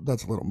 that's a little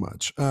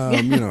much,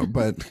 you know,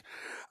 but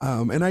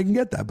and I can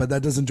get that, but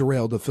that doesn't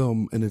derail the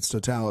film in its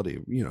totality,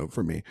 you know,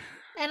 for me.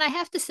 And I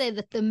have to say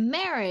that the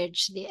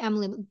marriage,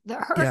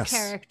 her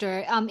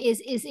character,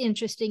 is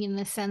interesting in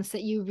the sense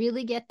that you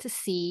really get to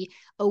see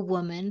a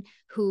woman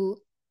who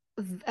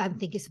I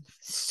think is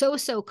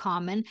so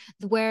common,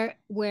 where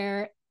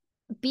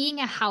being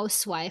a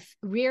housewife,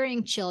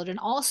 rearing children,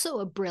 also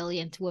a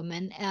brilliant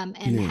woman,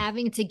 and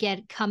having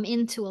to come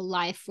into a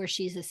life where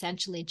she's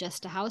essentially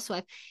just a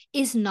housewife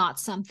is not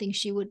something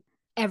she would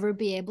ever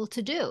be able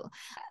to do.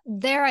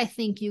 There, I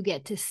think you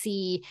get to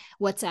see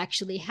what's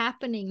actually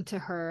happening to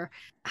her,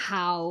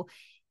 how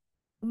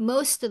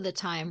most of the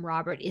time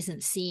Robert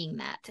isn't seeing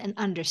that and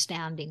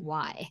understanding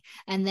why.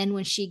 And then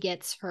when she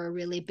gets her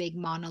really big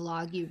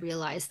monologue, you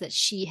realize that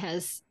she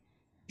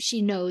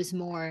knows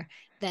more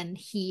than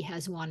he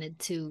has wanted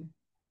to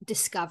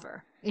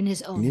discover in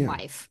his own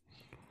wife.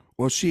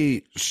 Well,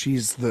 she's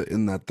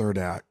in that third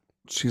act,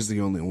 she's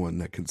the only one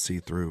that can see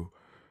through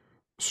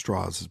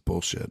Strauss's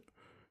bullshit.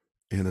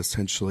 And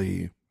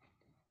essentially,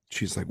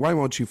 she's like, why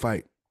won't you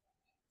fight?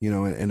 You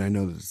know, and I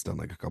know that it's done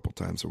like a couple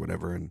times or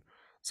whatever, and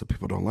some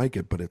people don't like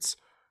it, but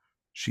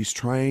she's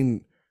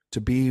trying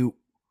to be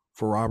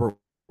for Robert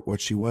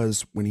what she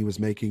was when he was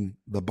making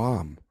the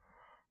bomb.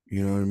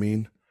 You know what I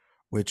mean?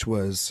 Which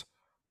was,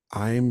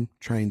 I'm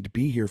trying to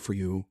be here for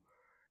you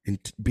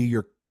and to be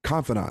your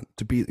confidant,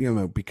 to be, you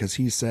know, because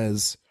he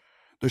says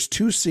there's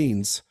two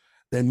scenes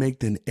that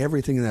make then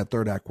everything in that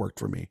third act worked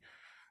for me.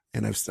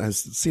 And I've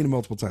seen it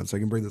multiple times, so I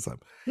can bring this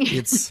up.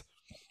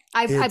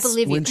 I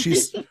believe you.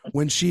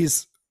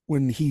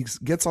 When he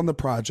gets on the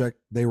project,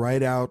 they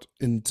ride out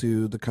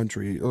into the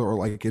country or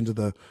like into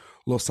the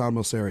Los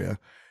Alamos area,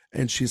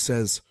 and she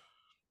says,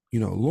 you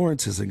know,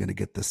 Lawrence isn't going to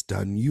get this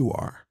done. You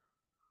are.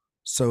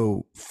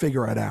 So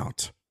figure it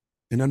out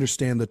and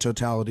understand the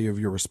totality of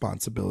your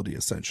responsibility,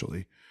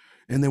 essentially.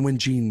 And then when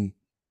Jean,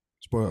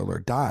 spoiler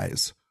alert,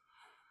 dies,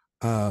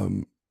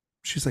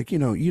 she's like, you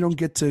know, you don't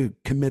get to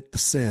commit the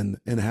sin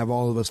and have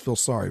all of us feel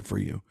sorry for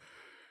you.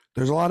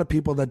 There's a lot of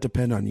people that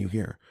depend on you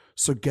here.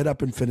 So get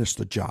up and finish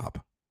the job.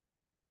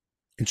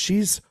 And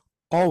she's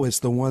always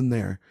the one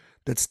there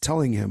that's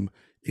telling him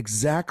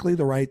exactly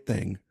the right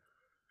thing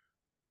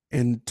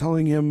and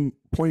telling him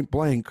point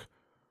blank,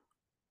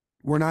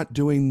 we're not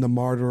doing the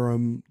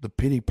martyrdom, the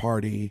pity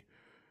party,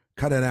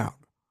 cut it out.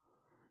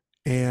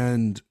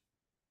 And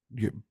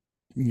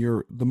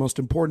you're the most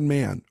important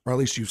man, or at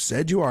least you've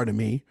said you are to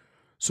me.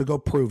 So go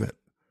prove it.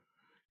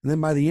 And then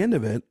by the end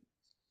of it,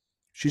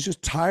 she's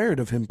just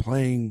tired of him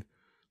playing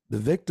the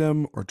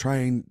victim or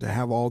trying to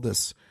have all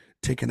this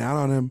taken out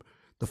on him.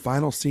 The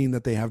final scene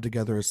that they have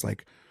together is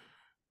like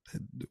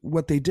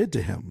what they did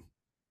to him.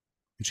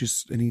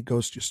 And he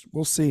goes, just,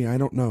 we'll see. I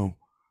don't know.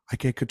 I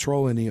can't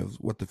control any of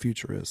what the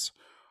future is.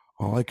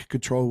 All I could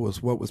control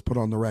was what was put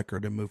on the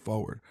record and move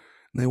forward.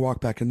 And they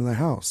walk back into the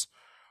house.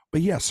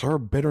 But yes, her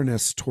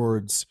bitterness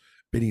towards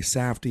Benny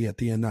Safdie at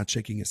the end, not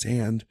shaking his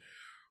hand,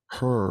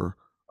 her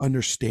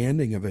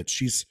understanding of it.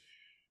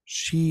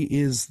 She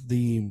is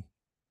the,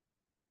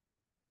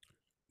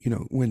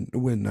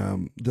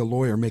 when the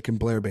lawyer, Macon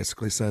Blair,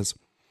 basically says,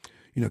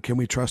 can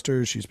we trust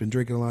her? She's been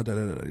drinking a lot.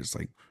 It's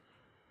like,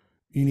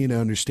 you need to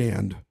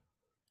understand,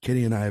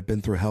 Kitty and I have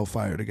been through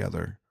hellfire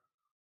together.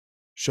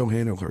 She'll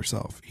handle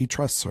herself. He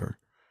trusts her.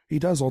 He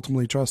does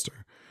ultimately trust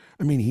her.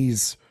 I mean,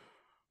 he's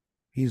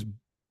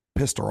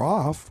pissed her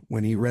off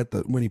when he put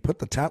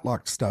the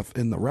Tatlock stuff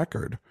in the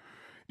record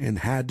and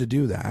had to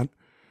do that,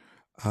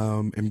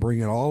 and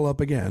bring it all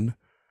up again.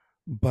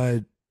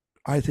 But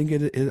I think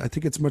I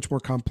think it's much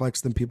more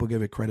complex than people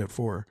give it credit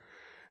for.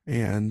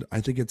 And I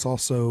think it's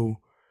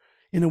also,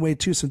 in a way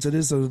too, since it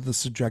is the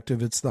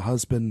subjective, it's the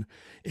husband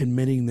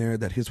admitting there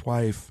that his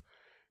wife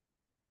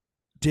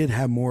did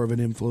have more of an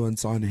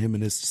influence on him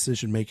and his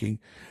decision making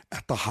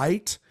at the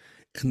height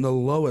and the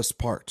lowest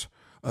part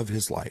of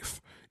his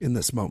life in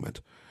this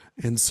moment.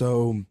 And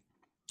so,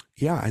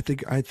 yeah, I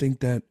think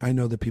that, I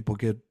know that people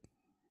get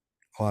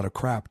a lot of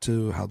crap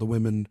to how the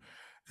women,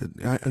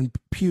 and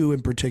Pugh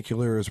in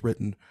particular is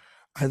written.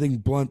 I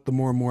think Blunt, the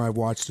more and more I've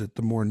watched it,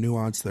 the more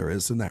nuance there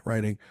is in that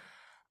writing.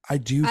 I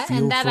do feel,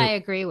 and that I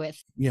agree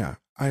with. Yeah,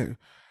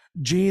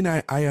 Gene,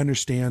 I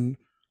understand.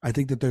 I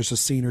think that there's a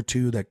scene or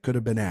two that could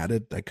have been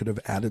added, that could have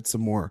added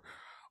some more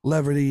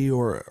levity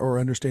or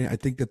understanding. I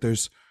think that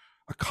there's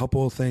a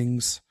couple of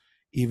things,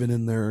 even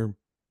in their,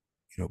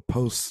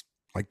 post,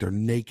 like their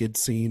naked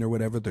scene or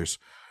whatever. There's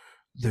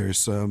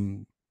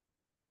the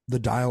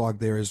dialogue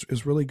there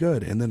is really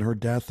good, and then her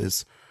death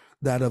is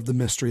that of the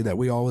mystery that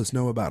we always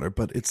know about her.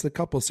 But it's the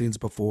couple of scenes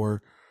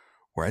before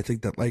where I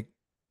think that, like,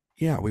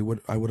 yeah,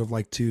 I would have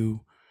liked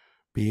to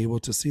be able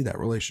to see that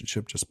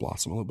relationship just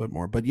blossom a little bit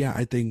more. But yeah,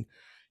 I think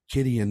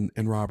Kitty and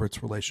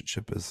Robert's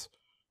relationship is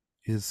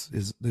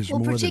there's more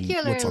than what's on the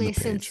page. Particularly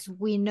since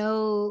we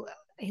know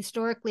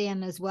historically,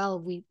 and as well,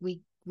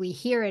 we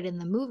hear it in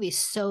the movie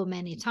so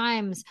many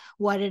times,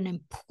 what an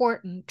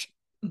important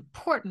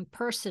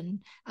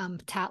person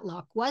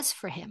Tatlock was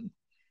for him.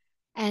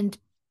 And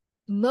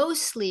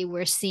mostly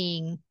we're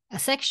seeing a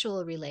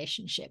sexual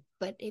relationship,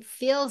 but it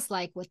feels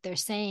like what they're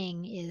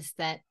saying is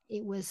that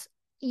it was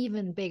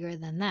even bigger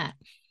than that.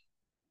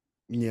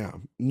 Yeah,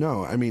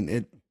 no, I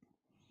mean,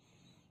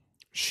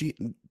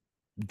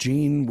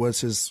 Jean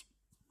was his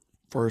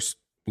first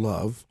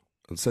love,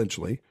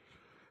 essentially,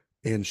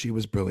 and she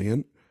was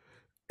brilliant.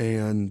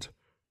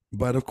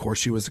 But of course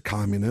she was a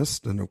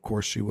communist, and of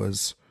course she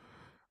wasn't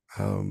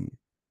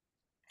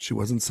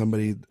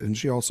somebody, and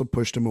she also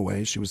pushed him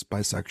away. She was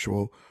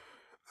bisexual.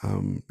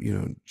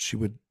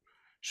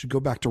 She'd go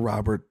back to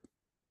Robert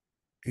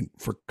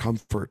for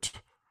comfort.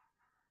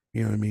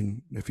 You know what I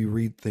mean? If you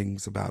read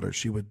things about her,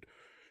 she'd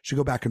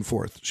go back and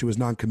forth. She was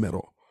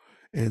non-committal.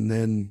 And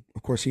then,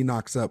 of course, he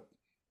knocks up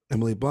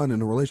Emily Blunt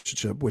in a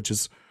relationship, which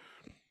is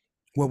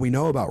what we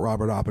know about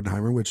Robert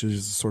Oppenheimer, which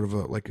is sort of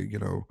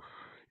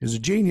he's a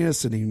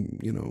genius, and he,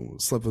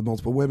 slept with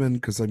multiple women,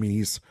 because, I mean,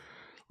 he's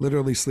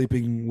literally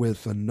sleeping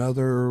with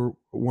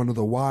one of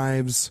the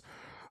wives,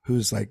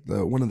 who's like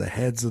one of the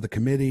heads of the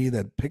committee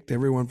that picked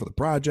everyone for the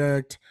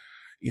project,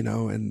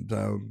 and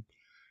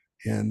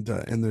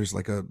there's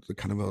like a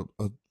kind of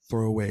a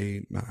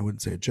throwaway, I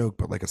wouldn't say a joke,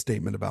 but like a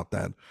statement about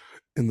that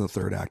in the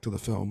third act of the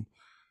film.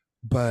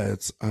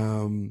 But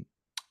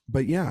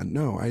yeah,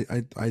 no,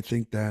 I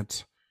think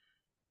that,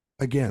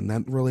 again,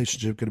 that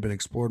relationship could have been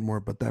explored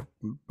more, but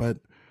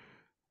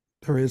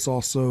there is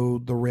also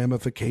the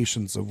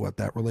ramifications of what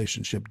that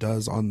relationship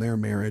does on their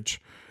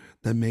marriage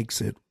that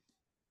makes it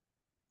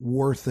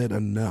worth it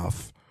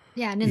enough.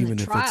 Yeah, and in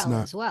the trial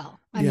as well.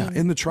 I mean,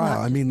 in the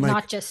trial.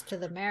 Not just to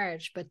the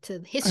marriage, but to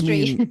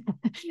history.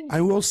 I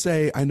will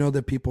say, I know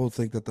that people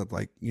think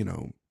that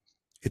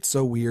it's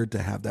so weird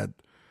to have that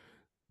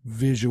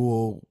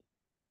visual.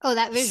 Oh,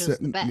 that visual's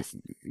the best.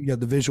 Yeah,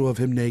 the visual of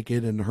him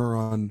naked and her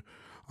on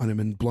him,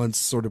 and Blunt's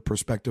sort of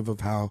perspective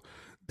of how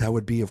that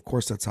would be. Of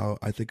course, that's how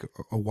I think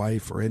a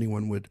wife or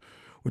anyone would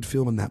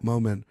feel in that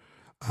moment.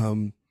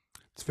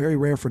 It's very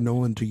rare for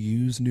Nolan to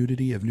use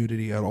nudity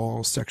at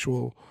all,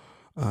 sexual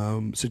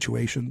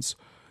situations.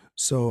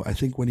 So I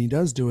think when he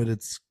does do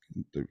it,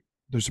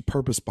 there's a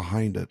purpose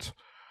behind it.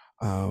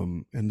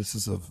 And this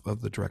is of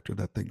the director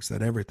that thinks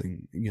that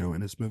everything,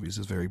 in his movies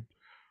is very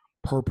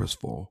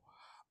purposeful.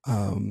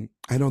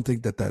 I don't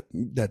think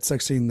that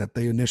sex scene that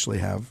they initially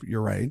have,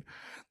 you're right.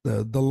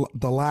 The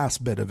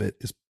last bit of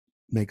it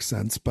makes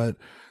sense, but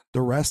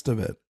the rest of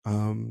it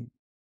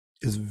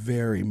is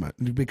very much,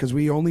 because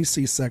we only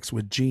see sex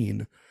with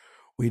Jean.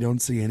 We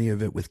don't see any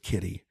of it with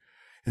Kitty.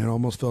 And it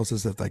almost feels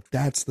as if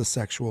that's the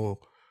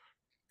sexual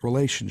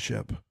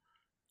relationship,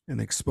 an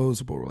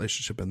exposable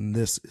relationship. And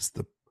this is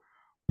the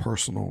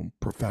personal,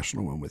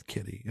 professional one with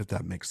Kitty, if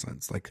that makes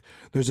sense. Like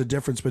there's a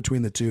difference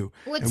between the two.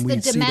 What's and the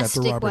we see that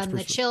through domestic Robert's one?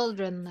 The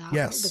children,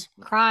 yes,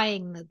 the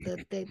crying.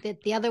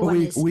 The other but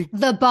one is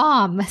the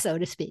bomb, so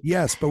to speak.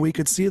 Yes, but we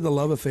could see the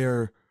love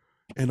affair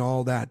and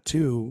all that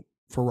too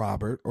for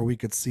Robert, or we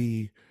could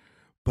see,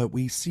 but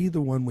we see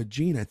the one with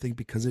Jean, I think,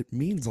 because it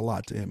means a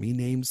lot to him. He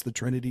names the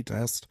Trinity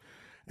test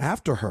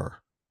after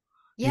her.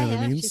 Yeah, you know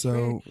what I mean? she's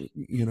So,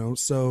 weird.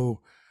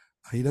 So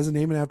he doesn't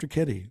name it after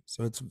Kitty.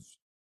 So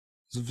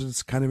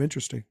it's kind of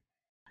interesting.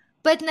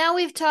 But now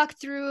we've talked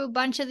through a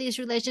bunch of these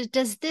relationships.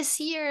 Does this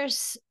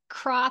year's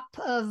crop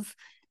of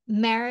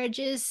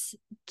marriages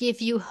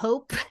give you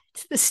hope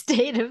to the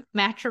state of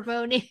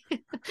matrimony?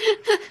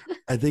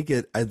 I think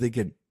it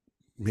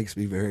makes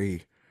me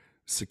very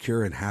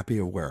secure and happy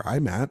of where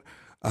I'm at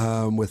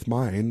with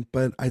mine.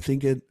 But I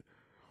think a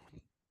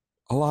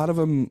lot of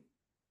them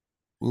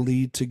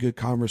lead to good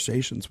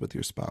conversations with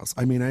your spouse.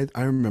 I mean,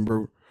 I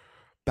remember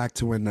back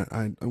to when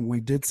we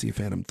did see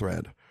Phantom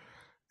Thread,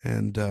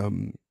 and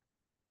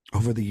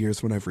over the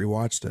years when I've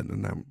rewatched it,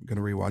 and I'm going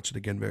to rewatch it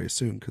again very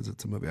soon because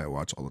it's a movie I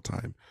watch all the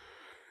time,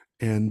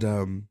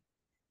 and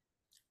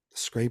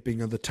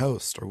scraping of the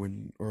toast, or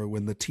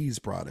when the tea's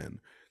brought in,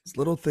 it's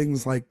little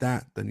things like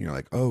that. Then you're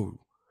like, oh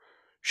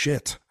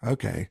shit,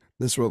 okay,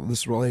 this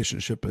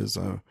relationship is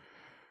a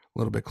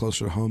little bit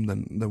closer to home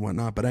than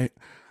whatnot. But I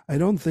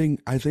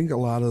think a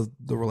lot of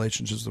the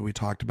relationships that we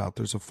talked about,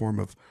 there's a form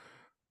of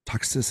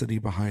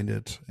toxicity behind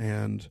it,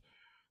 and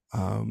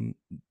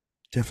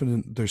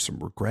there's some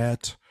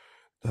regret.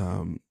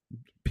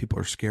 People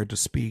are scared to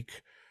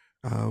speak,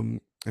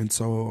 and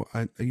so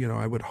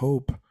I would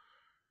hope,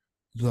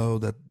 though,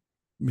 that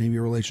maybe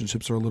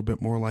relationships are a little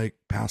bit more like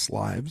past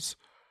lives,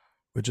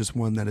 which is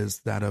one that is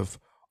that of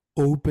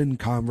open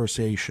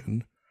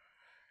conversation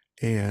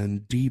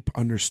and deep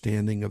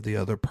understanding of the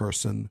other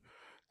person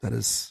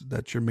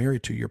that you're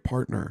married to, your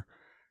partner.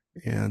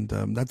 And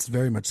that's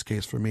very much the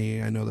case for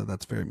me. I know that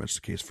that's very much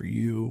the case for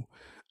you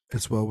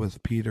as well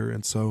with Peter.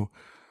 And so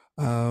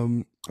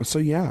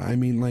yeah, I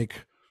mean,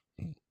 like,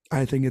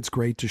 I think it's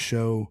great to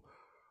show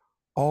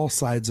all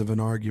sides of an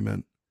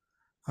argument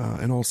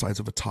and all sides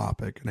of a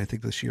topic. And I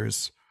think this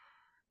year's,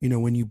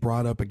 when you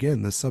brought up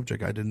again this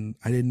subject, I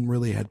didn't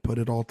really had put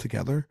it all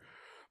together,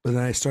 but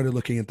then I started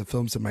looking at the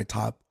films in my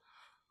top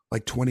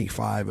like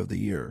 25 of the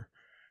year.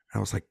 And I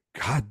was like,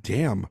 God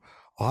damn,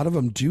 a lot of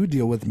them do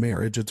deal with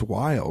marriage. It's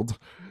wild.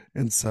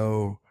 And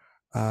so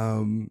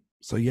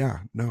yeah,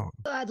 no.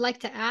 I'd like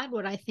to add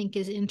what I think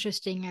is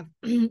interesting.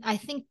 I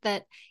think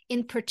that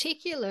in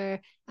particular,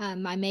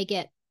 I may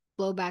get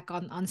blowback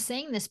on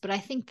saying this, but I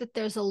think that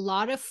there's a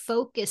lot of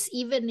focus,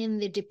 even in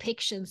the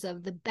depictions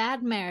of the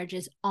bad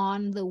marriages,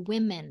 on the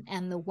women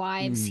and the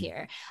wives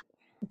here.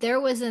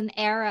 There was an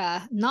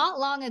era not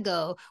long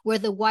ago where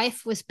the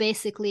wife was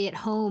basically at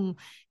home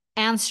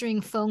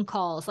answering phone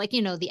calls, like,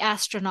 the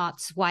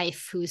astronaut's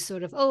wife who's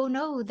sort of, oh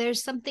no,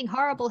 there's something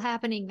horrible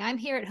happening, I'm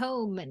here at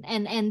home,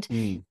 and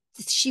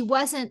she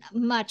wasn't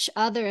much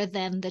other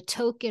than the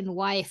token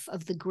wife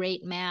of the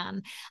great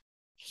man.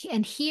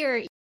 And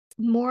here,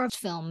 more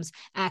films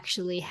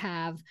actually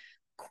have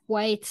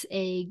quite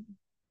a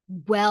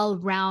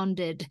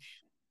well-rounded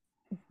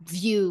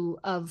view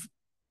of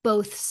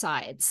both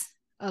sides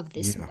of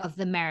this, of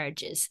the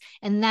marriages.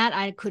 And that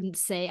I couldn't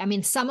say. I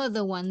mean, some of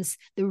the ones,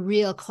 the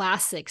real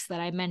classics that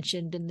I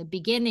mentioned in the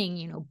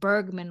beginning,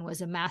 Bergman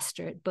was a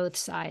master at both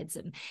sides,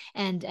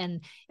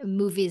 and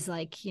movies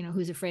like,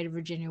 Who's Afraid of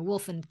Virginia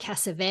Woolf and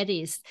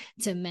Cassavetes,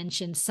 to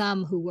mention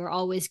some, who were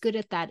always good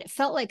at that. It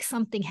felt like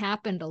something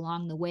happened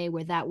along the way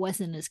where that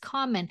wasn't as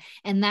common,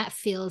 and that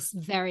feels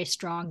very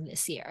strong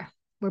this year,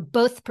 where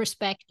both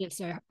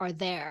perspectives are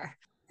there.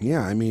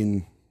 Yeah, I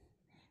mean,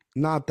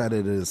 not that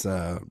it is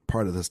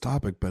part of this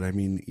topic, but I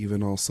mean,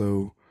 even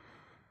also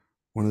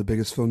one of the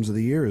biggest films of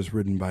the year is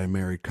written by a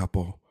married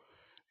couple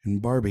in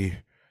Barbie.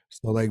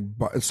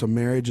 So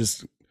marriage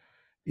it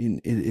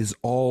is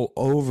all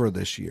over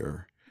this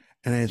year.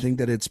 And I think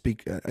that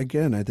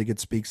I think it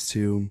speaks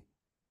to,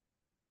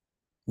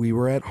 we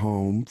were at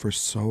home for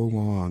so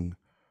long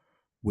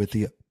with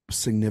the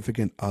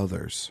significant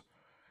others,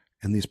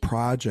 and these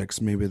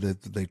projects, maybe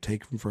that they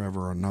take them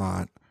forever or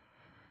not,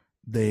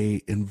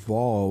 they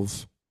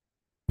involve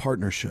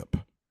partnership.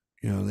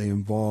 They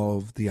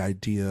involve the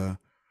idea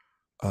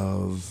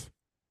of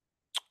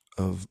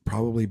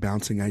probably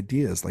bouncing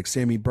ideas. Like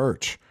Sammy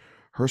Birch,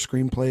 her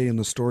screenplay and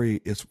the story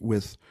is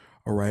with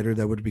a writer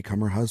that would become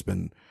her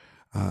husband.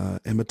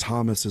 Emma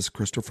Thomas is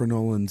Christopher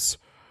Nolan's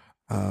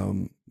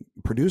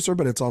producer,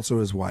 but it's also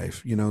his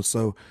wife.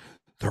 So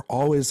they're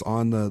always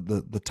on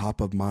the top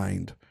of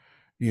mind.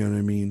 You know what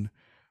I mean?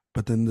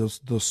 But then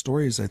those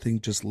stories, I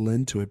think, just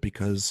lend to it,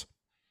 because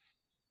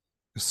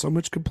there's so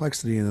much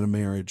complexity in a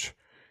marriage,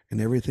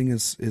 and everything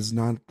is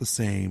not the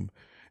same.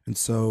 And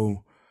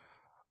so,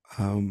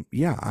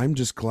 yeah, I'm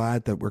just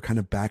glad that we're kind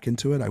of back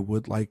into it. I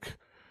would like,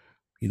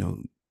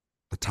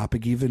 the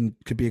topic even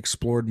could be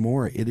explored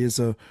more. It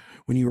is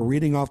when you were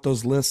reading off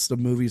those lists of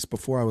movies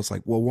before, I was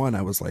like, well,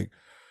 I was like,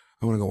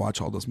 I want to go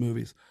watch all those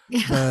movies.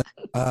 But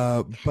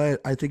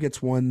I think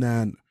it's one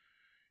that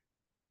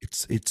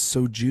it's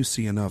so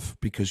juicy enough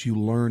because you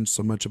learn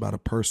so much about a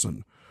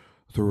person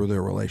through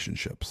their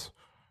relationships.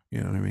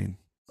 You know what I mean?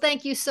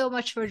 Thank you so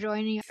much for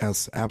joining us.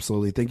 Yes,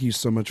 absolutely. Thank you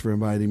so much for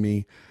inviting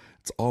me.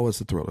 It's always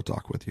a thrill to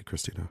talk with you,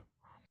 Christina.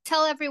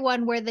 Tell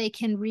everyone where they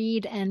can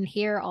read and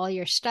hear all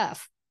your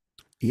stuff.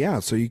 Yeah,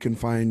 so you can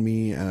find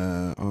me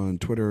on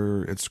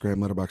Twitter, Instagram,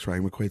 Letterboxd,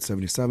 Ryan McQuade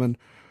 77.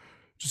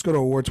 Just go to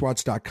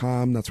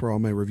awardswatch.com. That's where all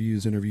my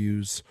reviews,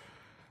 interviews,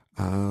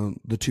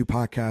 the two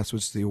podcasts,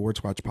 which is the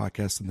Awards Watch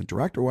podcast and the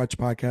Director Watch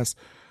podcast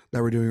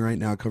that we're doing right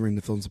now, covering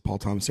the films of Paul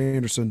Thomas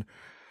Anderson.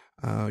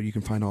 You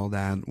can find all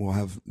that. We'll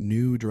have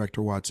new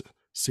Director Watch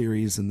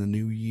series in the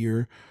new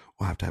year.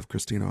 We'll have to have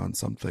Christina on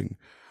something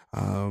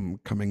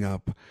coming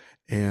up.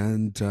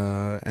 And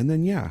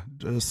then, yeah,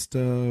 just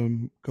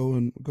go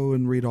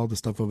and read all the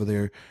stuff over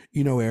there.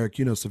 You know Eric,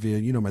 you know Sophia,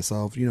 you know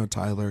myself, you know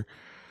Tyler.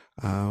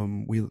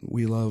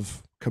 We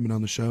love coming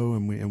on the show,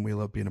 and we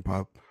love being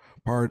a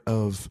part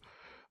of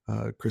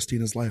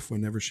Christina's life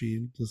whenever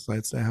she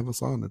decides to have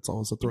us on. It's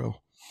always a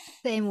thrill.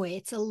 Same way.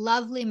 It's a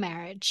lovely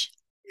marriage.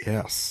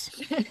 Yes.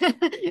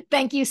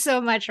 Thank you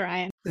so much,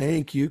 Ryan.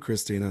 Thank you,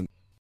 Christina.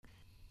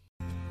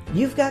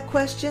 You've got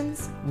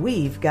questions,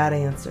 we've got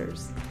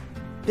answers.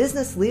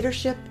 Business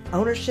leadership,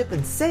 ownership,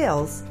 and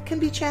sales can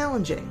be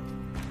challenging.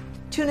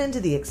 Tune into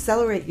the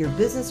Accelerate Your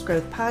Business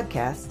Growth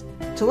podcast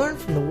to learn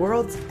from the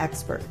world's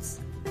experts.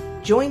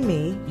 Join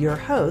me, your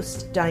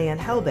host, Diane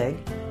Helbig,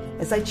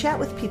 as I chat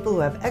with people who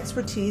have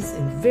expertise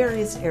in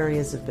various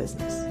areas of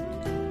business.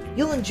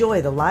 You'll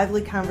enjoy the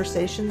lively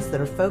conversations that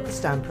are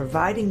focused on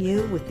providing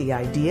you with the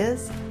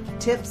ideas,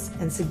 tips,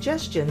 and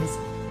suggestions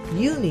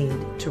you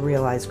need to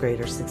realize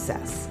greater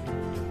success.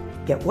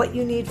 Get what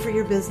you need for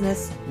your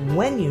business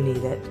when you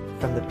need it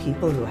from the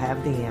people who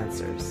have the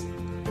answers.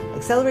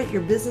 Accelerate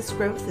Your Business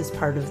Growth is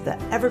part of the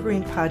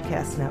Evergreen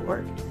Podcast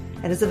Network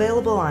and is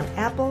available on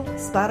Apple,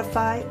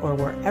 Spotify, or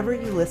wherever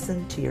you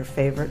listen to your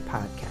favorite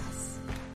podcasts.